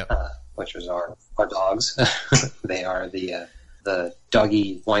 Yeah. Which was our dogs. They are the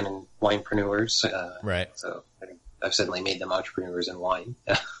doggy winepreneurs. Right. So I've suddenly made them entrepreneurs in wine.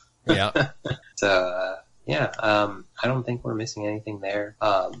 Yeah. So I don't think we're missing anything there.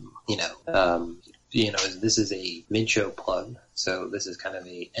 This is a mid-show plug, so this is kind of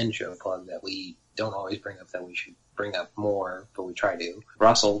a end-show plug that we don't always bring up, that we should bring up more, but we try to.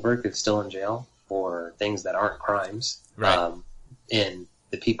 Ross Ulbricht is still in jail for things that aren't crimes. Right. And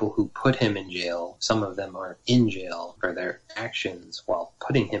the people who put him in jail, some of them are in jail for their actions while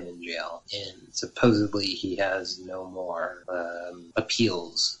putting him in jail. And supposedly he has no more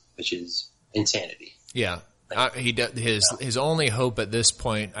appeals, which is insanity. Yeah. His only hope at this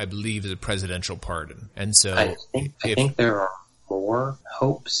point, I believe, is a presidential pardon. And so I think there are more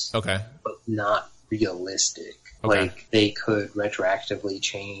hopes, okay, but not realistic. Okay. Like, they could retroactively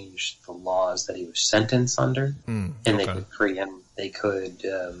change the laws that he was sentenced under, and they could free him. They could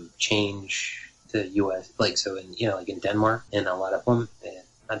change the U.S. in Denmark, and a lot of them,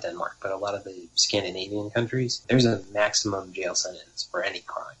 not Denmark, but a lot of the Scandinavian countries, there's a maximum jail sentence for any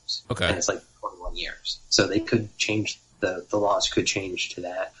crimes. Okay. And it's like 21 years. So they could change, the laws could change to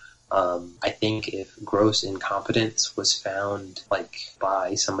that. I think if gross incompetence was found,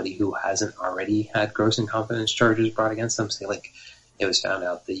 by somebody who hasn't already had gross incompetence charges brought against them, say, it was found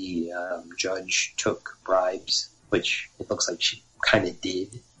out the judge took bribes, which it looks like she kind of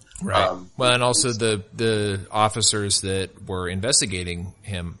did. Right. And also the officers that were investigating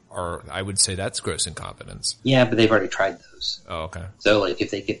him I would say that's gross incompetence. Yeah, but they've already tried those. Oh, okay. So,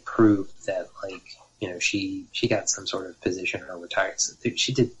 if they could prove that, she got some sort of position or retired,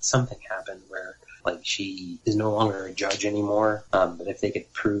 she did something happen where, she is no longer a judge anymore, but if they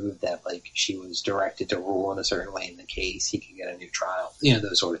could prove that, she was directed to rule in a certain way in the case, he could get a new trial.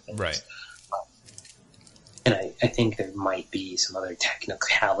 Those sort of things. Right. And I think there might be some other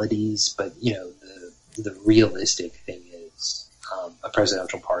technicalities, but, the realistic thing is a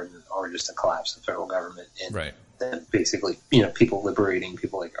presidential pardon or just a collapse of the federal government. And right. Then basically, people liberating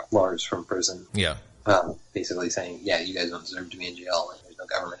people like Lars from prison. Yeah. Basically saying, yeah, you guys don't deserve to be in jail and there's no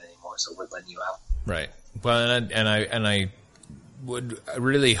government anymore, so we're letting you out. Right. Well, and I would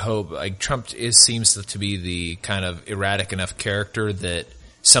really hope, Trump seems to be the kind of erratic enough character that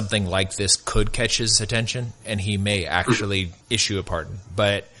something like this could catch his attention, and he may actually issue a pardon.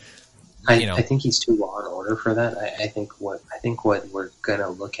 But I think he's too law and order for that. I think what we're gonna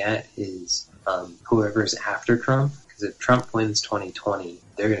look at is whoever's after Trump, because if Trump wins 2020,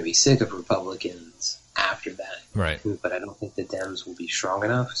 they're gonna be sick of Republicans after that. Right. But I don't think the Dems will be strong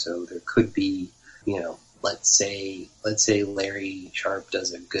enough. So there could be, let's say Larry Sharpe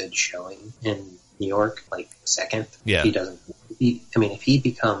does a good showing in New York, second. Yeah. If he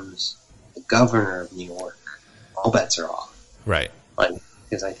becomes the governor of New York, all bets are off. Right. Like,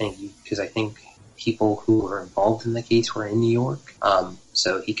 because I think people who were involved in the case were in New York.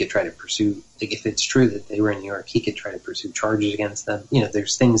 So he could try to pursue, like, if it's true that they were in New York, he could try to pursue charges against them. You know,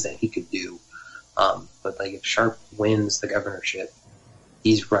 there's things that he could do. But like, if Sharp wins the governorship,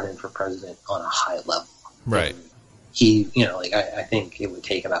 he's running for president on a high level. Right. And he, you know, like, I think it would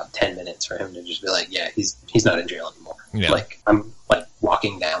take about 10 minutes for him to just be like, yeah, he's not in jail anymore. Yeah. Like, I'm like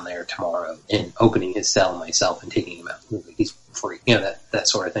walking down there tomorrow and opening his cell myself and taking him out. He's free. You know, that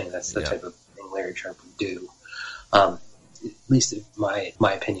sort of thing. That's the type of thing Larry Sharp would do. At least in my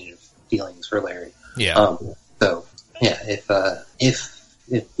opinion of feelings for Larry. Yeah. So yeah, if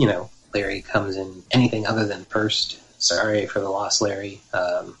you know, Larry comes in anything other than first, sorry for the loss, Larry.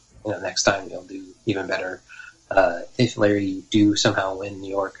 You know, next time you'll do even better. If Larry, you do somehow win New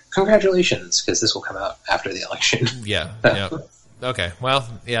York, congratulations, because this will come out after the election. Yeah. Yeah. Okay. Well,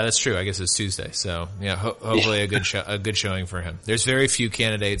 yeah, that's true. I guess it's Tuesday, so yeah. Hopefully, a good showing for him. There's very few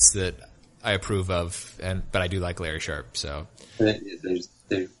candidates that I approve of, but I do like Larry Sharp. So there's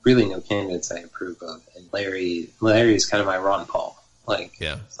really no candidates I approve of, and Larry is kind of my Ron Paul. Like,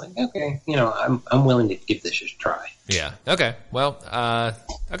 yeah, it's like, okay, you know, I'm willing to give this a try. Yeah. Okay. Well,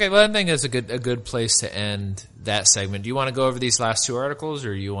 okay. Well, I think that's a good place to end that segment. Do you want to go over these last two articles,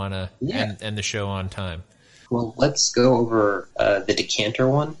 or you want to end the show on time? Well, let's go over the decanter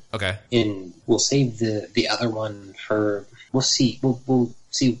one. Okay. And we'll save the other one for, we'll see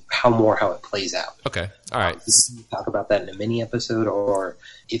how it plays out. Okay. All right. We can talk about that in a mini episode, or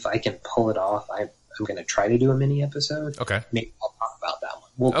if I can pull it off, I'm going to try to do a mini episode. Okay. Maybe I'll talk about that one.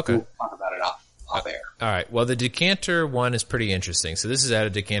 We'll talk about it off air. All right. Well, the decanter one is pretty interesting. So this is out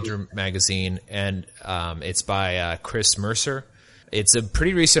of Decanter magazine, and it's by Chris Mercer. It's a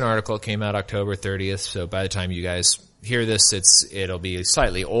pretty recent article. It came out October 30th. So by the time you guys hear this, it'll be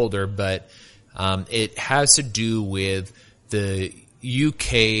slightly older, but it has to do with the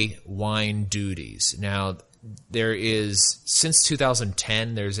UK wine duties. Now, there is, since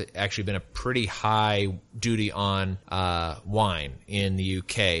 2010, there's actually been a pretty high duty on wine in the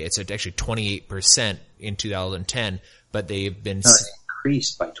UK. It's actually 28% in 2010, but they've been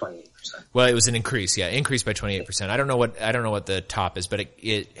increased by 28%. Well, it was an increase, increased by 28%. I don't know what the top is, but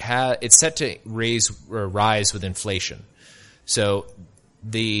it's set to rise with inflation. So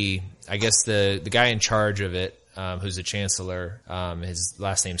I guess the guy in charge of it, who's the chancellor, his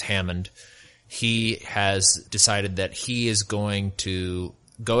last name's Hammond. He has decided that he is going to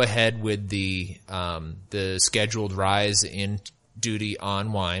go ahead with the scheduled rise in duty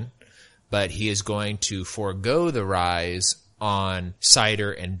on wine, but he is going to forego the rise on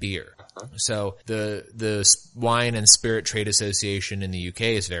cider and beer. So the Wine and Spirit Trade Association in the UK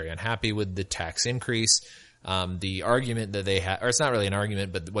is very unhappy with the tax increase. The argument that they have, or it's not really an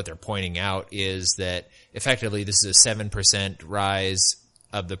argument, but what they're pointing out is that effectively this is a 7% rise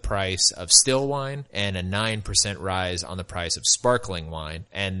of the price of still wine and a 9% rise on the price of sparkling wine,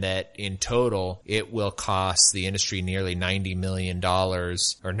 and that in total it will cost the industry nearly $90 million,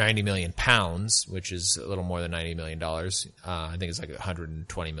 or 90 million pounds, which is a little more than $90 million. I think it's like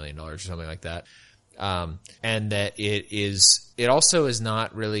 $120 million or something like that. And that it also is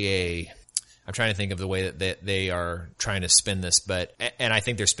not really I'm trying to think of the way that they are trying to spin this, and I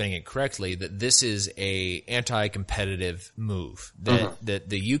think they're spinning it correctly, that this is a anti-competitive move, that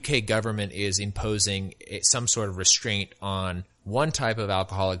the UK government is imposing some sort of restraint on one type of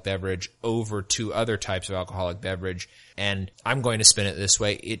alcoholic beverage over two other types of alcoholic beverage. And I'm going to spin it this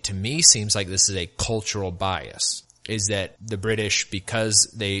way. It, to me, seems like this is a cultural bias, is that the British,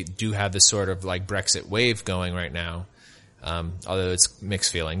 because they do have this sort of like Brexit wave going right now, although it's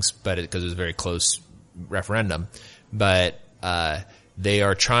mixed feelings, but because it was a very close referendum, but they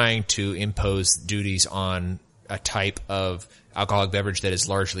are trying to impose duties on a type of alcoholic beverage that is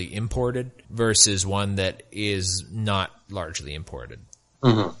largely imported versus one that is not largely imported.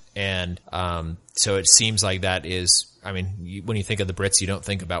 Mm-hmm. And so it seems like that is, I mean, when you think of the Brits, you don't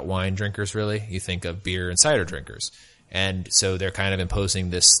think about wine drinkers really. You think of beer and cider drinkers. And so they're kind of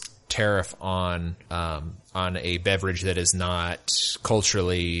imposing this tariff on a beverage that is not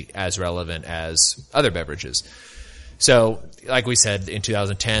culturally as relevant as other beverages. So, like we said, in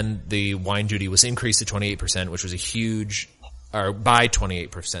 2010, the wine duty was increased to 28%, which was a huge, or by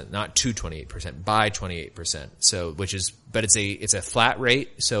 28%, not to 28%, by 28%. So, but it's a flat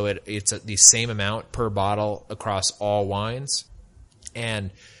rate, so it's the same amount per bottle across all wines.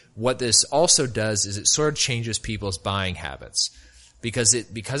 And what this also does is it sort of changes people's buying habits. Because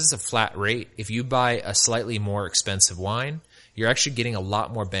it's a flat rate, if you buy a slightly more expensive wine, you're actually getting a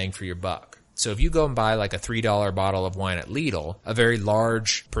lot more bang for your buck. So if you go and buy like a $3 bottle of wine at Lidl, a very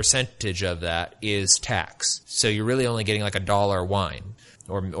large percentage of that is tax. So you're really only getting like $1 wine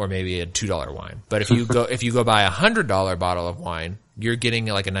or maybe a $2 wine. But if you go buy a $100 bottle of wine, you're getting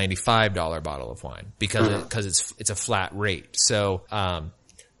like a $95 bottle of wine because it's a flat rate. So,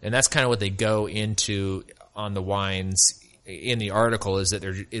 and that's kind of what they go into on the wines in the article is that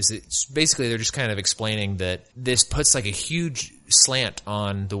it's basically they're just kind of explaining that this puts like a huge slant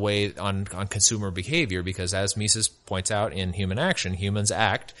on the way on consumer behavior because as Mises points out in Human Action, humans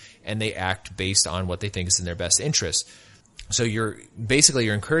act and they act based on what they think is in their best interest. So you're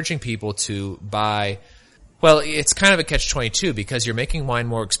encouraging people to buy. Well, it's kind of a catch-22 because you're making wine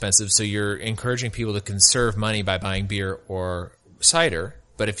more expensive, so you're encouraging people to conserve money by buying beer or cider.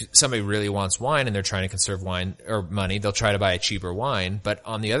 But if somebody really wants wine and they're trying to conserve wine or money, they'll try to buy a cheaper wine. But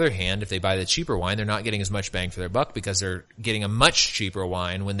on the other hand, if they buy the cheaper wine, they're not getting as much bang for their buck because they're getting a much cheaper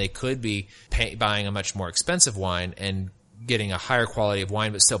wine when they could be buying a much more expensive wine and getting a higher quality of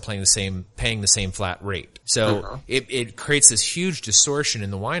wine, but still paying the same flat rate. So it creates this huge distortion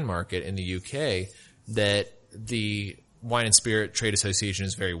in the wine market in the UK that the Wine and Spirit Trade Association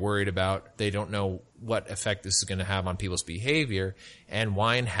is very worried about. They don't know what effect this is going to have on people's behavior. And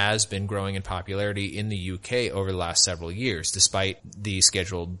wine has been growing in popularity in the UK over the last several years, despite the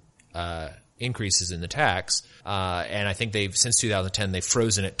scheduled increases in the tax. And I think since 2010, they've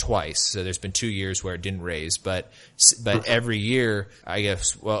frozen it twice. So there's been 2 years where it didn't raise, but every year, I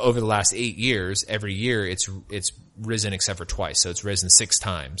guess, well, over the last 8 years, every year it's risen except for twice. So it's risen 6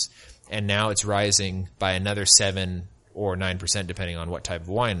 times. And now it's rising by another 7 or 9% depending on what type of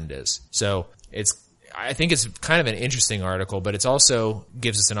wine it is. So I think it's kind of an interesting article, but it also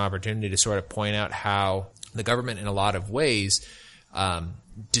gives us an opportunity to sort of point out how the government in a lot of ways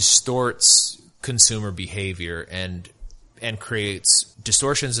distorts consumer behavior and creates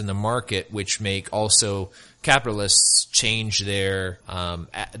distortions in the market which make also capitalists change their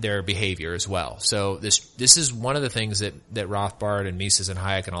behavior as well. So this is one of the things that Rothbard and Mises and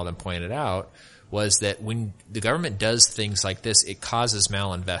Hayek and all them pointed out was that when the government does things like this, it causes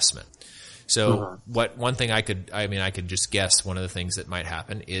malinvestment. So one thing I could just guess one of the things that might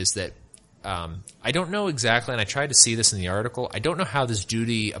happen is that I don't know exactly, and I tried to see this in the article, I don't know how this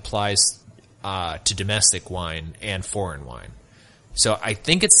duty applies to domestic wine and foreign wine. So I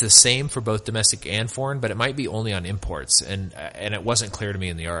think it's the same for both domestic and foreign, but it might be only on imports, and it wasn't clear to me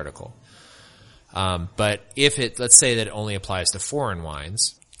in the article. But let's say that it only applies to foreign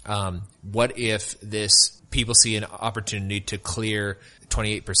wines, what if people see an opportunity to clear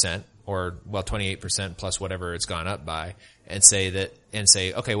 28% or 28% plus whatever it's gone up by and say,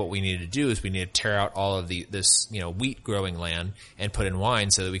 okay, what we need to do is we need to tear out all of this wheat growing land and put in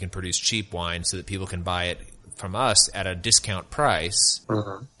wine so that we can produce cheap wine so that people can buy it from us at a discount price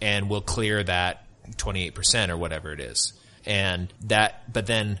and we'll clear that 28% or whatever it is. But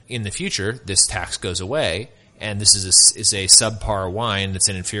then in the future, this tax goes away and this is a subpar wine that's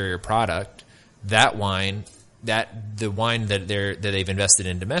an inferior product. The wine that they've invested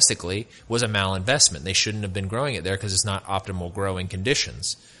in domestically was a malinvestment. They shouldn't have been growing it there because it's not optimal growing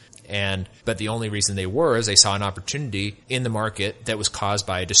conditions. But the only reason they were is they saw an opportunity in the market that was caused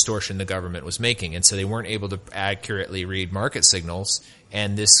by a distortion the government was making. And so they weren't able to accurately read market signals.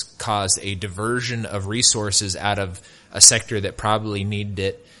 And this caused a diversion of resources out of a sector that probably needed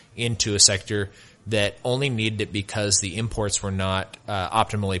it into a sector that only needed it because the imports were not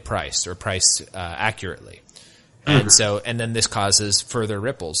optimally priced or priced accurately. And then this causes further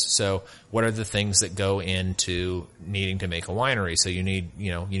ripples. So what are the things that go into needing to make a winery? So you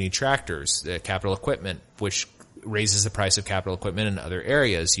need tractors, capital equipment, which raises the price of capital equipment in other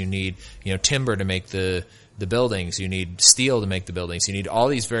areas. You need, timber to make the buildings. You need steel to make the buildings. You need all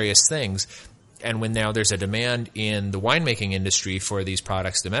these various things. And when now there's a demand in the winemaking industry for these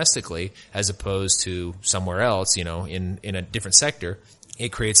products domestically, as opposed to somewhere else, in a different sector, it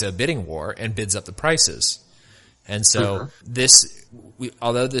creates a bidding war and bids up the prices. And so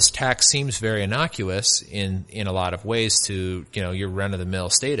although this tax seems very innocuous in a lot of ways to, your run-of-the-mill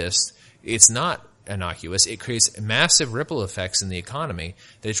statist, it's not innocuous. It creates massive ripple effects in the economy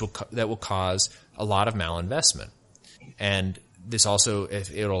that will cause a lot of malinvestment. And this also,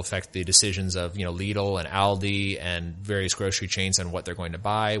 it'll affect the decisions of, Lidl and Aldi and various grocery chains on what they're going to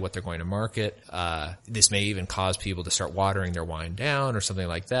buy, what they're going to market. This may even cause people to start watering their wine down or something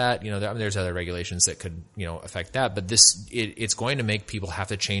like that. There's other regulations that could, affect that. But it's going to make people have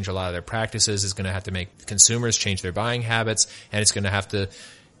to change a lot of their practices. It's going to have to make consumers change their buying habits, and it's going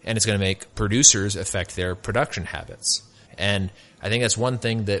to make producers affect their production habits. And I think that's one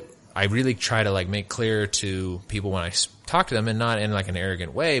thing that I really try to like make clear to people when I talk to them, and not in like an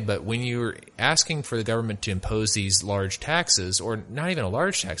arrogant way, but when you're asking for the government to impose these large taxes, or not even a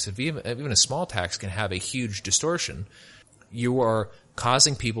large tax, if even a small tax can have a huge distortion, you are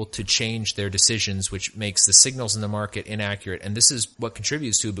causing people to change their decisions, which makes the signals in the market inaccurate. And this is what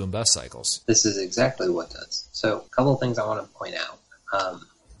contributes to boom-bust cycles. This is exactly what does. So a couple of things I want to point out.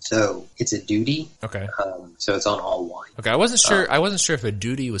 So it's a duty. Okay. So it's on all wine. Okay. I wasn't sure if a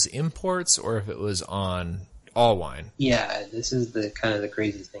duty was imports or if it was on all wine. Yeah. This is the kind of the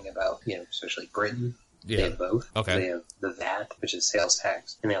crazy thing about, especially Britain. Yeah. They have both. Okay. They have the VAT, which is sales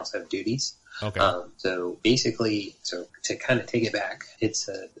tax, and they also have duties. Okay. So basically, to kind of take it back, it's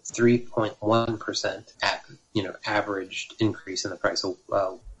a 3.1% averaged increase in the price.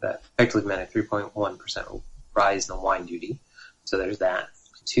 That effectively meant a 3.1% rise in the wine duty. So there's that.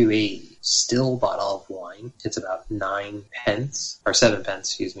 To a still bottle of wine, it's about 9 pence, or 7 pence,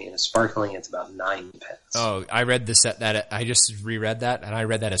 excuse me. And a sparkling, it's about 9 pence. Oh, I read I just reread that, and I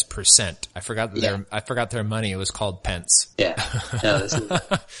read that as percent. I forgot their money. It was called pence. Yeah. No, this is a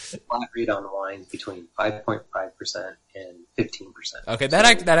flat rate on wine between 5.5% and 15%. Okay,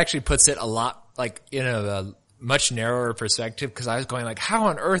 that actually puts it a lot like in a much narrower perspective, because I was going like, how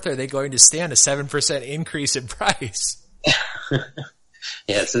on earth are they going to stand a 7% increase in price?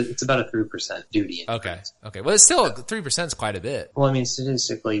 Yeah, so it's about a 3% duty increase. Okay. Well, it's still 3% is quite a bit. Well, I mean,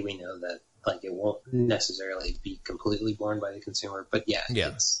 statistically, we know that it won't necessarily be completely borne by the consumer, but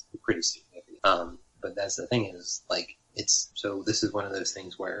it's pretty significant. But that's the thing is, this is one of those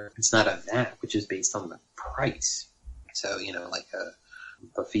things where it's not a VAT, which is based on the price. So, like a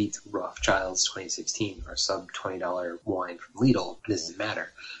Lafite Rothschild's 2016 or sub $20 wine from Lidl, it doesn't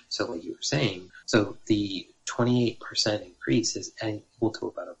matter. So like you were saying, so the 28% increase is equal to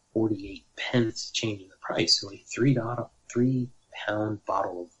about a 48 pence change in the price. So a £3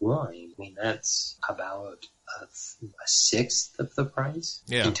 bottle of wine, I mean, that's about a sixth of the price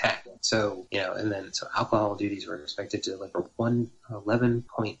intact. So, so alcohol duties were expected to deliver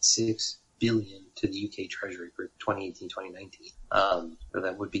 11.6 billion to the UK Treasury for 2018-2019. So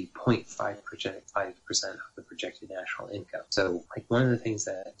that would be 0.5% of the projected national income. So, one of the things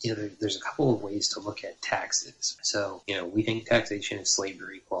that, there's a couple of ways to look at taxes. So, we think taxation is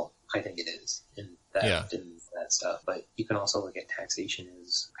slavery. Well, I think it is in that stuff. But you can also look at taxation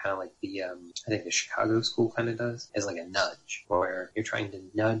as kind of like I think the Chicago school kind of does, as like a nudge, where you're trying to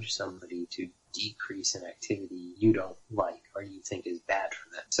nudge somebody to decrease an activity you don't like or you think is bad for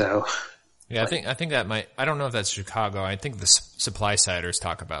them. So, yeah, I think that might. I don't know if that's Chicago. I think the supply siders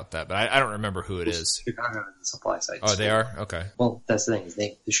talk about that, but I don't remember who it is. Chicago is the supply side. Oh, they are? Okay. Well, that's the thing is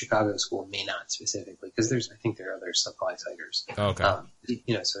the Chicago school may not specifically, because I think there are other supply siders. Oh, okay.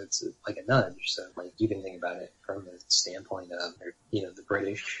 So it's like a nudge. So you can think about it from the standpoint of the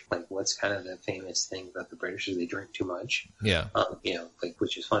British. What's kind of the famous thing about the British is they drink too much. Yeah.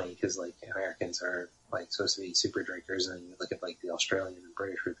 Which is funny because Americans are supposed to be super drinkers, and you look at the Australian and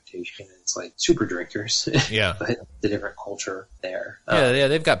British reputation, and it's super drinkers. Yeah. But the different culture there. Yeah,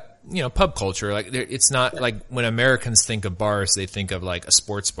 they've got pub culture. It's not like when Americans think of bars, they think of a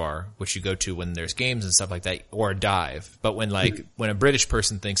sports bar, which you go to when there's games and stuff like that, or a dive. But when when a British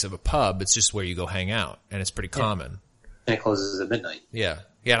person thinks of a pub, it's just where you go hang out, and it's pretty common. And it closes at midnight. Yeah.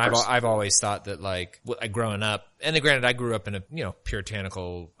 Yeah, and I've always thought that growing up, and granted I grew up in a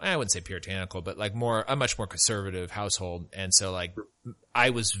puritanical, I wouldn't say puritanical, but a much more conservative household, and so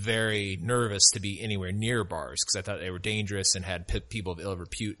I was very nervous to be anywhere near bars because I thought they were dangerous and had people of ill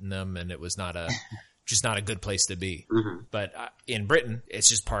repute in them, and it was just not a good place to be. Mm-hmm. But in Britain, it's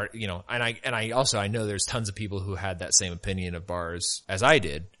just part, and I know there's tons of people who had that same opinion of bars as I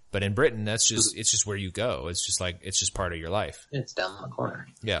did. But in Britain, it's just where you go. It's just part of your life. It's down the corner.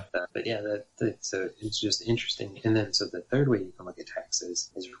 Yeah. So it's just interesting. And then, so the third way you can look at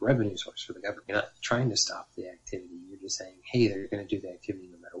taxes is revenue source for the government. You're not trying to stop the activity. You're just saying, hey, they're going to do the activity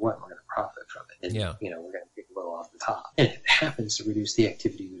no matter what. We're going to profit from it. And, we're going to pick a little off the top. And if it happens to reduce the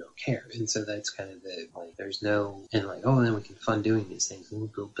activity, we don't care. And so that's kind of there's no, and then we can fund doing these things and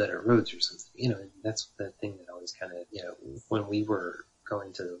we'll build better roads or something. And that's the thing that always kind of, when we were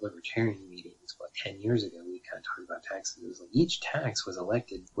going to the libertarian meetings 10 years ago, we kind of talked about taxes. It was each tax was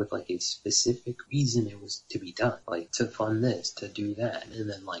elected with a specific reason it was to be done, to fund this, to do that, and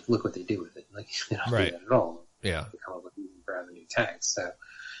then look what they do with it. They don't do that at all. Yeah, they come up with reason for having a new tax. So,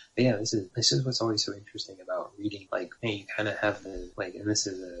 but yeah, this is what's always so interesting about reading. You kind of have the and this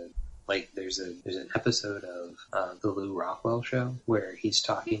is there's an episode of the Lou Rockwell show where he's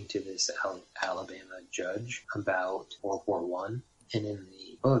talking to this Alabama judge about World War I. And in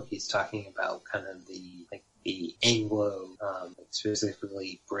the book, he's talking about kind of the Anglo,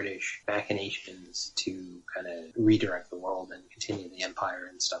 specifically British machinations to kind of redirect the world and continue the empire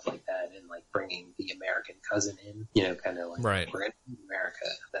and stuff like that, and like bringing the American cousin in, kind of like Right. we're in America.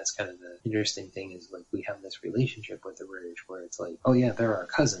 That's kind of the interesting thing, is like we have this relationship with the British where it's like, oh yeah, they're our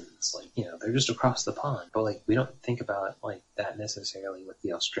cousins, like, they're just across the pond, but like we don't think about like that necessarily with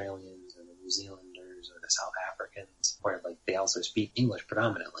the Australians or the New Zealanders or the South Africans, where like they also speak English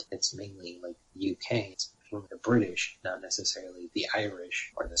predominantly. It's mainly like UK. It's the British, not necessarily the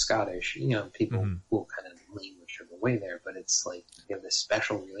Irish or the Scottish. People will kind of lean whichever way there, but it's like you have this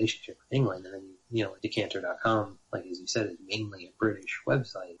special relationship with England, and then Decanter.com, like as you said, is mainly a British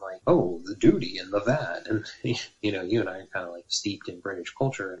website. Like, oh, the duty and the that, and you and I are kind of like steeped in British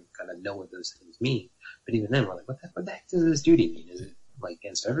culture and kind of know what those things mean. But even then, we're like, what the heck does this duty mean? Is it like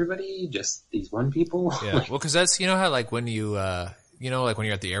against everybody, just these one people? Yeah, well, because that's how like when you like when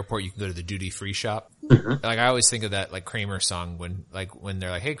you're at the airport, you can go to the duty-free shop. Mm-hmm. Like I always think of that like Kramer song when they're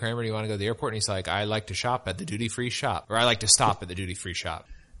like, "Hey Kramer, do you want to go to the airport?" And he's like, "I like to shop at the duty-free shop," or "I like to stop at the duty-free shop."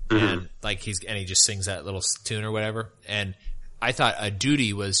 Mm-hmm. And like he just sings that little tune or whatever. And I thought a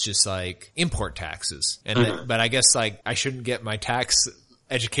duty was just like import taxes, and but I guess like I shouldn't get my tax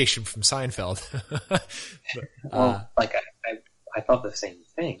education from Seinfeld. I thought the same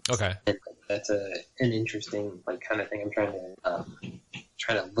thing. Okay. And that's an interesting like kind of thing. I'm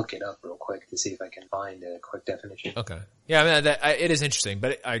trying to look it up real quick to see if I can find a quick definition. Okay. Yeah, I mean, it is interesting,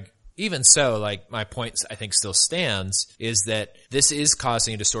 but even so, like my point I think still stands is that this is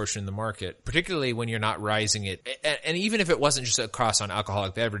causing a distortion in the market, particularly when you're not rising it. And even if it wasn't just across on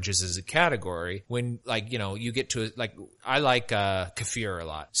alcoholic beverages as a category, when like, you get to like, I like kefir a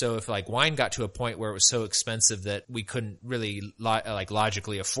lot. So if like wine got to a point where it was so expensive that we couldn't really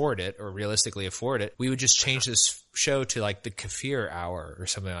logically afford it or realistically afford it, we would just change this show to like the kefir hour or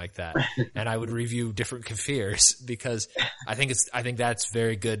something like that. And I would review different kefirs because I think that's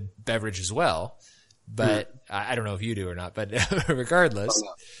very good beverage as well. But I don't know if you do or not, but regardless.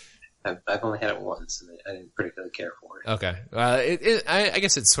 Oh, no. I've only had it once, and I didn't particularly care for it. Okay. I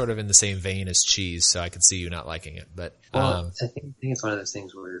guess it's sort of in the same vein as cheese, so I could see you not liking it. But I think it's one of those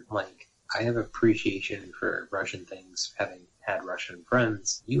things where, like, I have appreciation for Russian things, having had Russian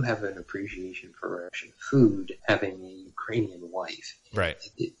friends. You have an appreciation for Russian food, having a Ukrainian wife. Right.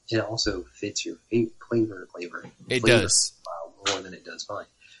 It also fits your flavor. It does. More than it does mine.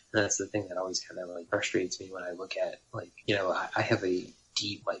 And that's the thing that always kind of like frustrates me when I look at, like, I have a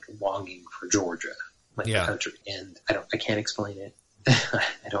deep like longing for Georgia, like the country, and I can't explain it.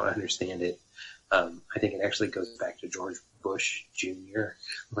 I don't understand it. I think it actually goes back to George Bush Jr.,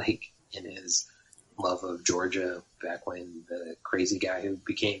 like in his love of Georgia back when the crazy guy who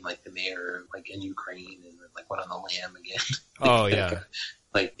became like the mayor like in Ukraine and like went on the lam again. Oh yeah.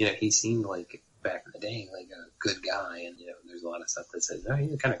 Like, he seemed like back in the day like a good guy, and there's a lot of stuff that says, no,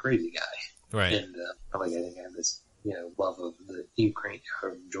 he's a kind of crazy guy. Right. And I think I have this love of the Ukraine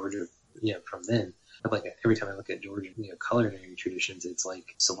or Georgia from then. But like every time I look at Georgian culinary traditions, it's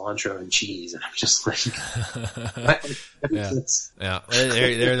like cilantro and cheese, and I'm just like, yeah.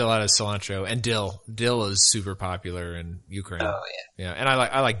 There's a lot of cilantro and dill. Dill is super popular in Ukraine. Oh yeah. And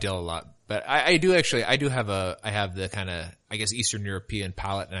I like dill a lot. But I have the kind of, I guess, Eastern European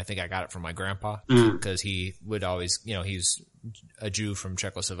palate, and I think I got it from my grandpa because he would always, he's a Jew from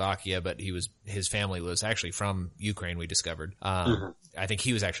Czechoslovakia, but his family was actually from Ukraine, we discovered. I think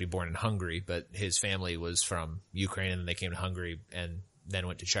he was actually born in Hungary, but his family was from Ukraine, and then they came to Hungary and then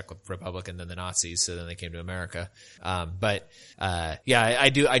went to Czech Republic and then the Nazis, so then they came to America. I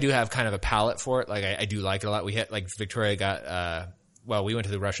do have kind of a palate for it. Like I do like it a lot. We had, like, Victoria got, we went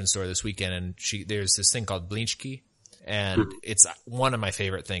to the Russian store this weekend, and there's this thing called blinchki, and it's one of my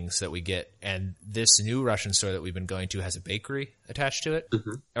favorite things that we get. And this new Russian store that we've been going to has a bakery attached to it,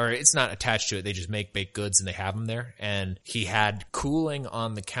 or it's not attached to it. They just make baked goods and they have them there. And he had cooling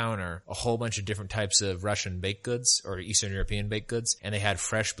on the counter a whole bunch of different types of Russian baked goods or Eastern European baked goods, and they had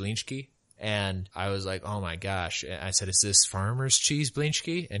fresh blinchki. And I was like, oh my gosh. And I said, is this farmer's cheese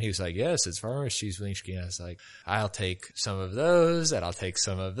blinchki? And he was like, yes, it's farmer's cheese blinchki. And I was like, I'll take some of those, and I'll take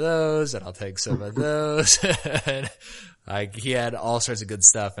some of those, and I'll take some of those. And like, he had all sorts of good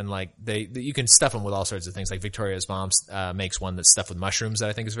stuff. And like, you can stuff them with all sorts of things. Like Victoria's mom makes one that's stuffed with mushrooms that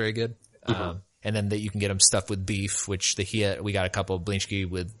I think is very good. And then you can get them stuffed with beef, which we got a couple of blinchki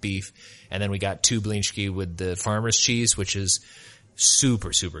with beef. And then we got 2 blinchki with the farmer's cheese, which is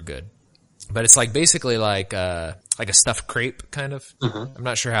super, super good. But it's like basically like a stuffed crepe kind of. I'm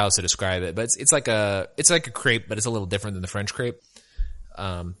not sure how else to describe it, but it's like a crepe, but it's a little different than the French crepe.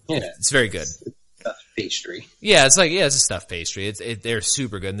 It's very good. Stuffed pastry. Yeah, it's a stuffed pastry. They're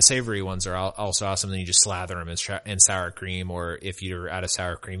super good. And the savory ones are also awesome. Then you just slather them in sour cream, or if you're out of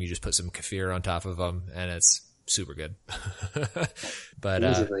sour cream, you just put some kefir on top of them, and it's super good. But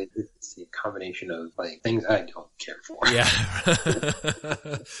basically, it's a combination of like things I don't care for. Yeah,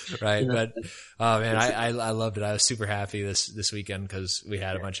 right. But oh man, I loved it. I was super happy this weekend because we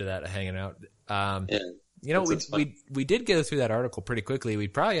had a bunch of that hanging out. You know, we did go through that article pretty quickly.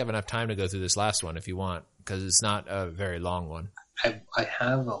 We'd probably have enough time to go through this last one if you want, because it's not a very long one. I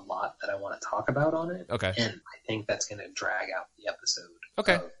have a lot that I want to talk about on it. Okay. And I think that's going to drag out the episode.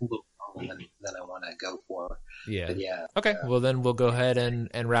 Okay. A little longer than I want to go for. Yeah. But yeah. Okay. Well, then we'll go ahead and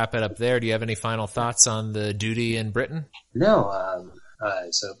wrap it up there. Do you have any final thoughts on the duty in Britain? No.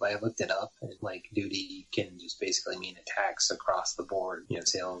 So I looked it up, and like duty can just basically mean a tax across the board. You know,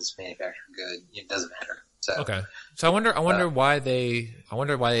 sales, manufactured good, it doesn't matter. So, okay. So I wonder why they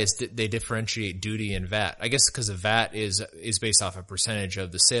differentiate duty and VAT. I guess because the VAT is based off a percentage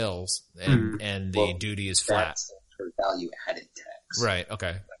of the sales, and the duty is flat. That's for value added tax. Right.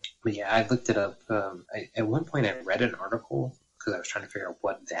 Okay. But yeah, I looked it up. At one point I read an article because I was trying to figure out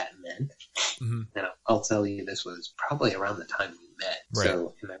what that meant. Mm-hmm. And I'll tell you, this was probably around the time we met. Right.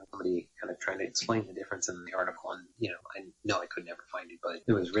 So, and then somebody kind of trying to explain the difference in the article, and I know I could never find it, but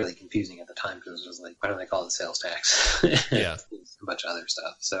it was really confusing at the time because it was like, why don't they call it sales tax? Yeah. A bunch of other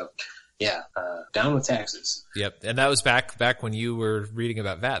stuff. So, yeah, down with taxes. Yep, and that was back when you were reading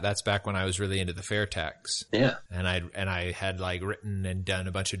about VAT. That's back when I was really into the fair tax. Yeah, and I had like written and done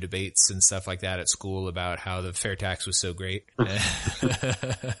a bunch of debates and stuff like that at school about how the fair tax was so great.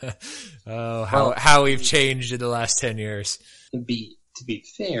 Oh, how we've changed in the last 10 years. To be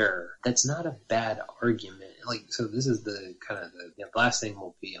fair, that's not a bad argument. Like, so this is the kind of the last thing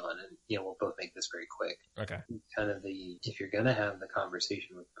we'll be on, and we'll both make this very quick. Okay. Kind of if you're gonna have the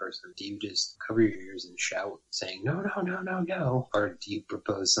conversation with the person, do you just cover your ears and shout, saying no, or do you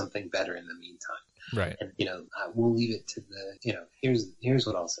propose something better in the meantime? Right. And we'll leave it to here's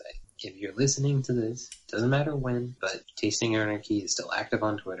what I'll say. If you're listening to this, doesn't matter when, but Tasting Anarchy is still active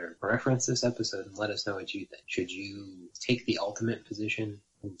on Twitter. Reference this episode and let us know what you think. Should you take the ultimate position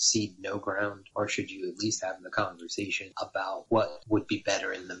and cede no ground, or should you at least have the conversation about what would be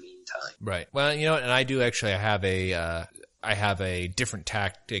better in the meantime? Right. Well, and I do actually have a different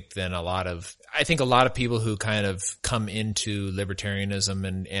tactic than I think a lot of people who kind of come into libertarianism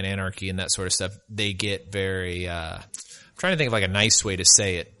and anarchy and that sort of stuff, they get very, I'm trying to think of like a nice way to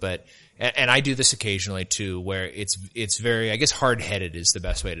say it, but, and I do this occasionally too, where it's very, I guess hard-headed is the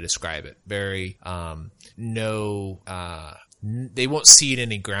best way to describe it. Very, they won't cede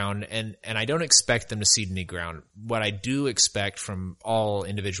any ground, and I don't expect them to cede any ground. What I do expect from all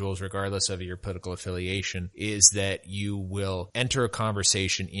individuals, regardless of your political affiliation, is that you will enter a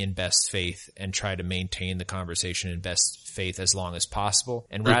conversation in best faith and try to maintain the conversation in best faith as long as possible.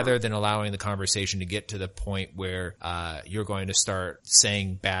 And rather than allowing the conversation to get to the point where you're going to start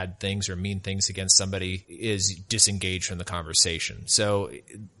saying bad things or mean things against somebody, is disengage from the conversation. So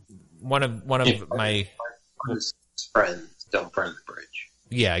one of my friends don't burn the bridge.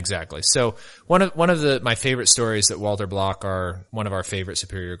 Yeah, exactly. So one of my favorite stories that Walter Block, one of our favorite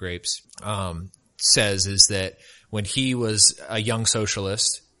Superior Grapes, says is that when he was a young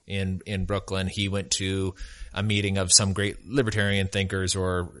socialist in Brooklyn, he went to a meeting of some great libertarian thinkers,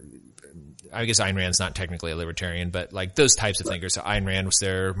 or I guess Ayn Rand's not technically a libertarian, but like those types of thinkers. So Ayn Rand was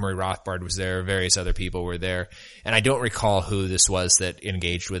there, Murray Rothbard was there, various other people were there. And I don't recall who this was that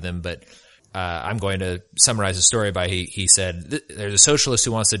engaged with him, but I'm going to summarize the story by he said, there's a socialist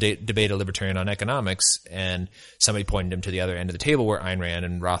who wants to debate a libertarian on economics, and somebody pointed him to the other end of the table where Ayn Rand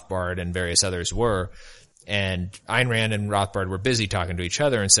and Rothbard and various others were. And Ayn Rand and Rothbard were busy talking to each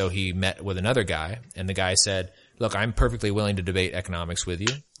other, and so he met with another guy, and the guy said, look, I'm perfectly willing to debate economics with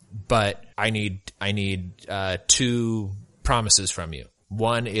you, but I need two promises from you.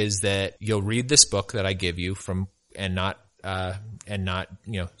 One is that you'll read this book that I give you and not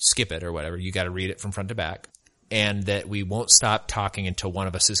skip it or whatever. You got to read it from front to back, and that we won't stop talking until one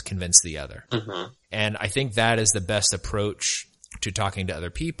of us is convinced the other. Mm-hmm. And I think that is the best approach to talking to other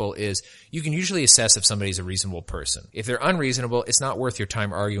people. Is you can usually assess if somebody's a reasonable person. If they're unreasonable, it's not worth your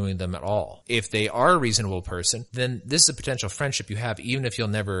time arguing with them at all. If they are a reasonable person, then this is a potential friendship you have, even if you'll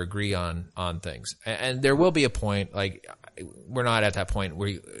never agree on things. And there will be a point, like, we're not at that point,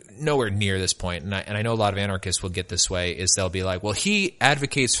 nowhere near this point, and I know a lot of anarchists will get this way, is they'll be like, well, he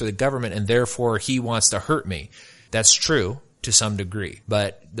advocates for the government and therefore he wants to hurt me. That's true to some degree,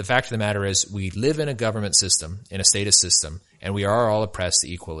 but the fact of the matter is we live in a government system, in a statist system, and we are all oppressed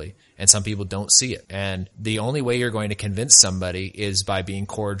equally, and some people don't see it. And the only way you're going to convince somebody is by being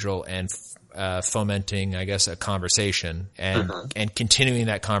cordial and fomenting, I guess, a conversation and continuing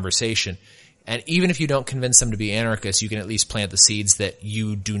that conversation. And even if you don't convince them to be anarchists, you can at least plant the seeds that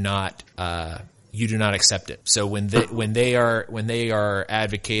you do not accept it. So when they are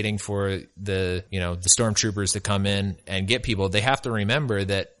advocating for the stormtroopers to come in and get people, they have to remember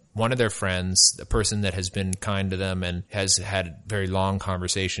that one of their friends, the person that has been kind to them and has had very long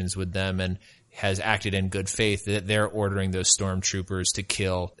conversations with them and has acted in good faith, that they're ordering those stormtroopers to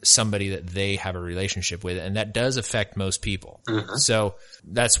kill somebody that they have a relationship with. And that does affect most people. So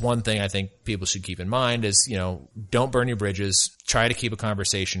that's one thing I think people should keep in mind is, don't burn your bridges, try to keep a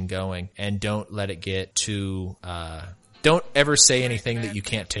conversation going, and don't let it get too, don't ever say anything that you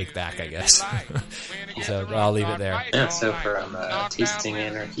can't take back, I guess. So I'll leave it there. Yeah, so from Tasting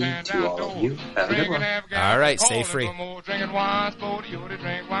Anarchy to all of you, have a good one. All right, stay free. Drinking wine, for you to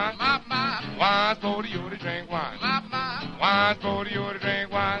drink wine. Wine, for you to drink wine. Wine, for you to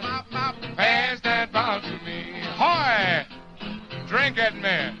drink wine. Pass that bottle to me. Hoy! Drink it,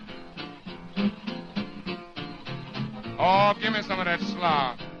 man. Oh, give me some of that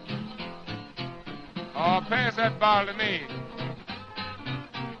slop. Oh, pass that bottle to me.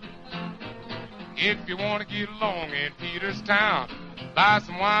 If you want to get along in Peterstown, buy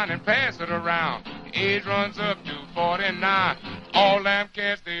some wine and pass it around. Age runs up to 49. All them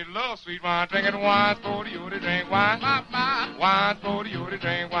cats, they love sweet wine. Drinking wine's for you to drink wine. Wine's for you to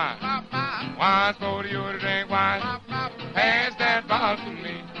drink wine. Wine's for you to drink wine. Pass that bottle to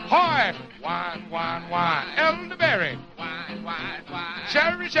me. Hoy! Wine, wine, wine. Elderberry. Wine, wine, wine.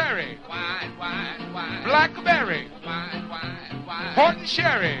 Cherry, cherry. Wine, wine, wine. Blackberry. Wine, wine, wine. Horton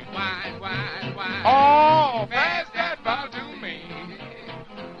sherry. Wine, wine, wine. Oh, pass that bottle to me.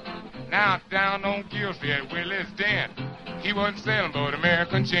 Now down on Gill Street at Willie's Den, he wasn't selling but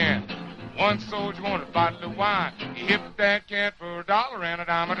American gin. One soldier wanted a bottle of wine. He hipped that cat for $1 and a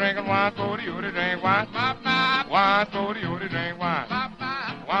dime. I'm drinking wine for you to drink wine. Wine for you to drink wine.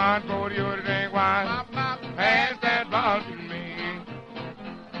 Wine for you to drink wine. Pass that bottle to me.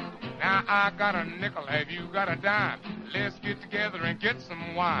 Now I got a nickel, have you got a dime? Let's get together and get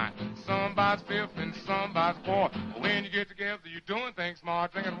some wine. Some buys fifth and some buys fourth. When you get together, you're doing things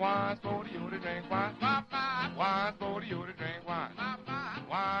smart. Drinking wine for you to drink wine.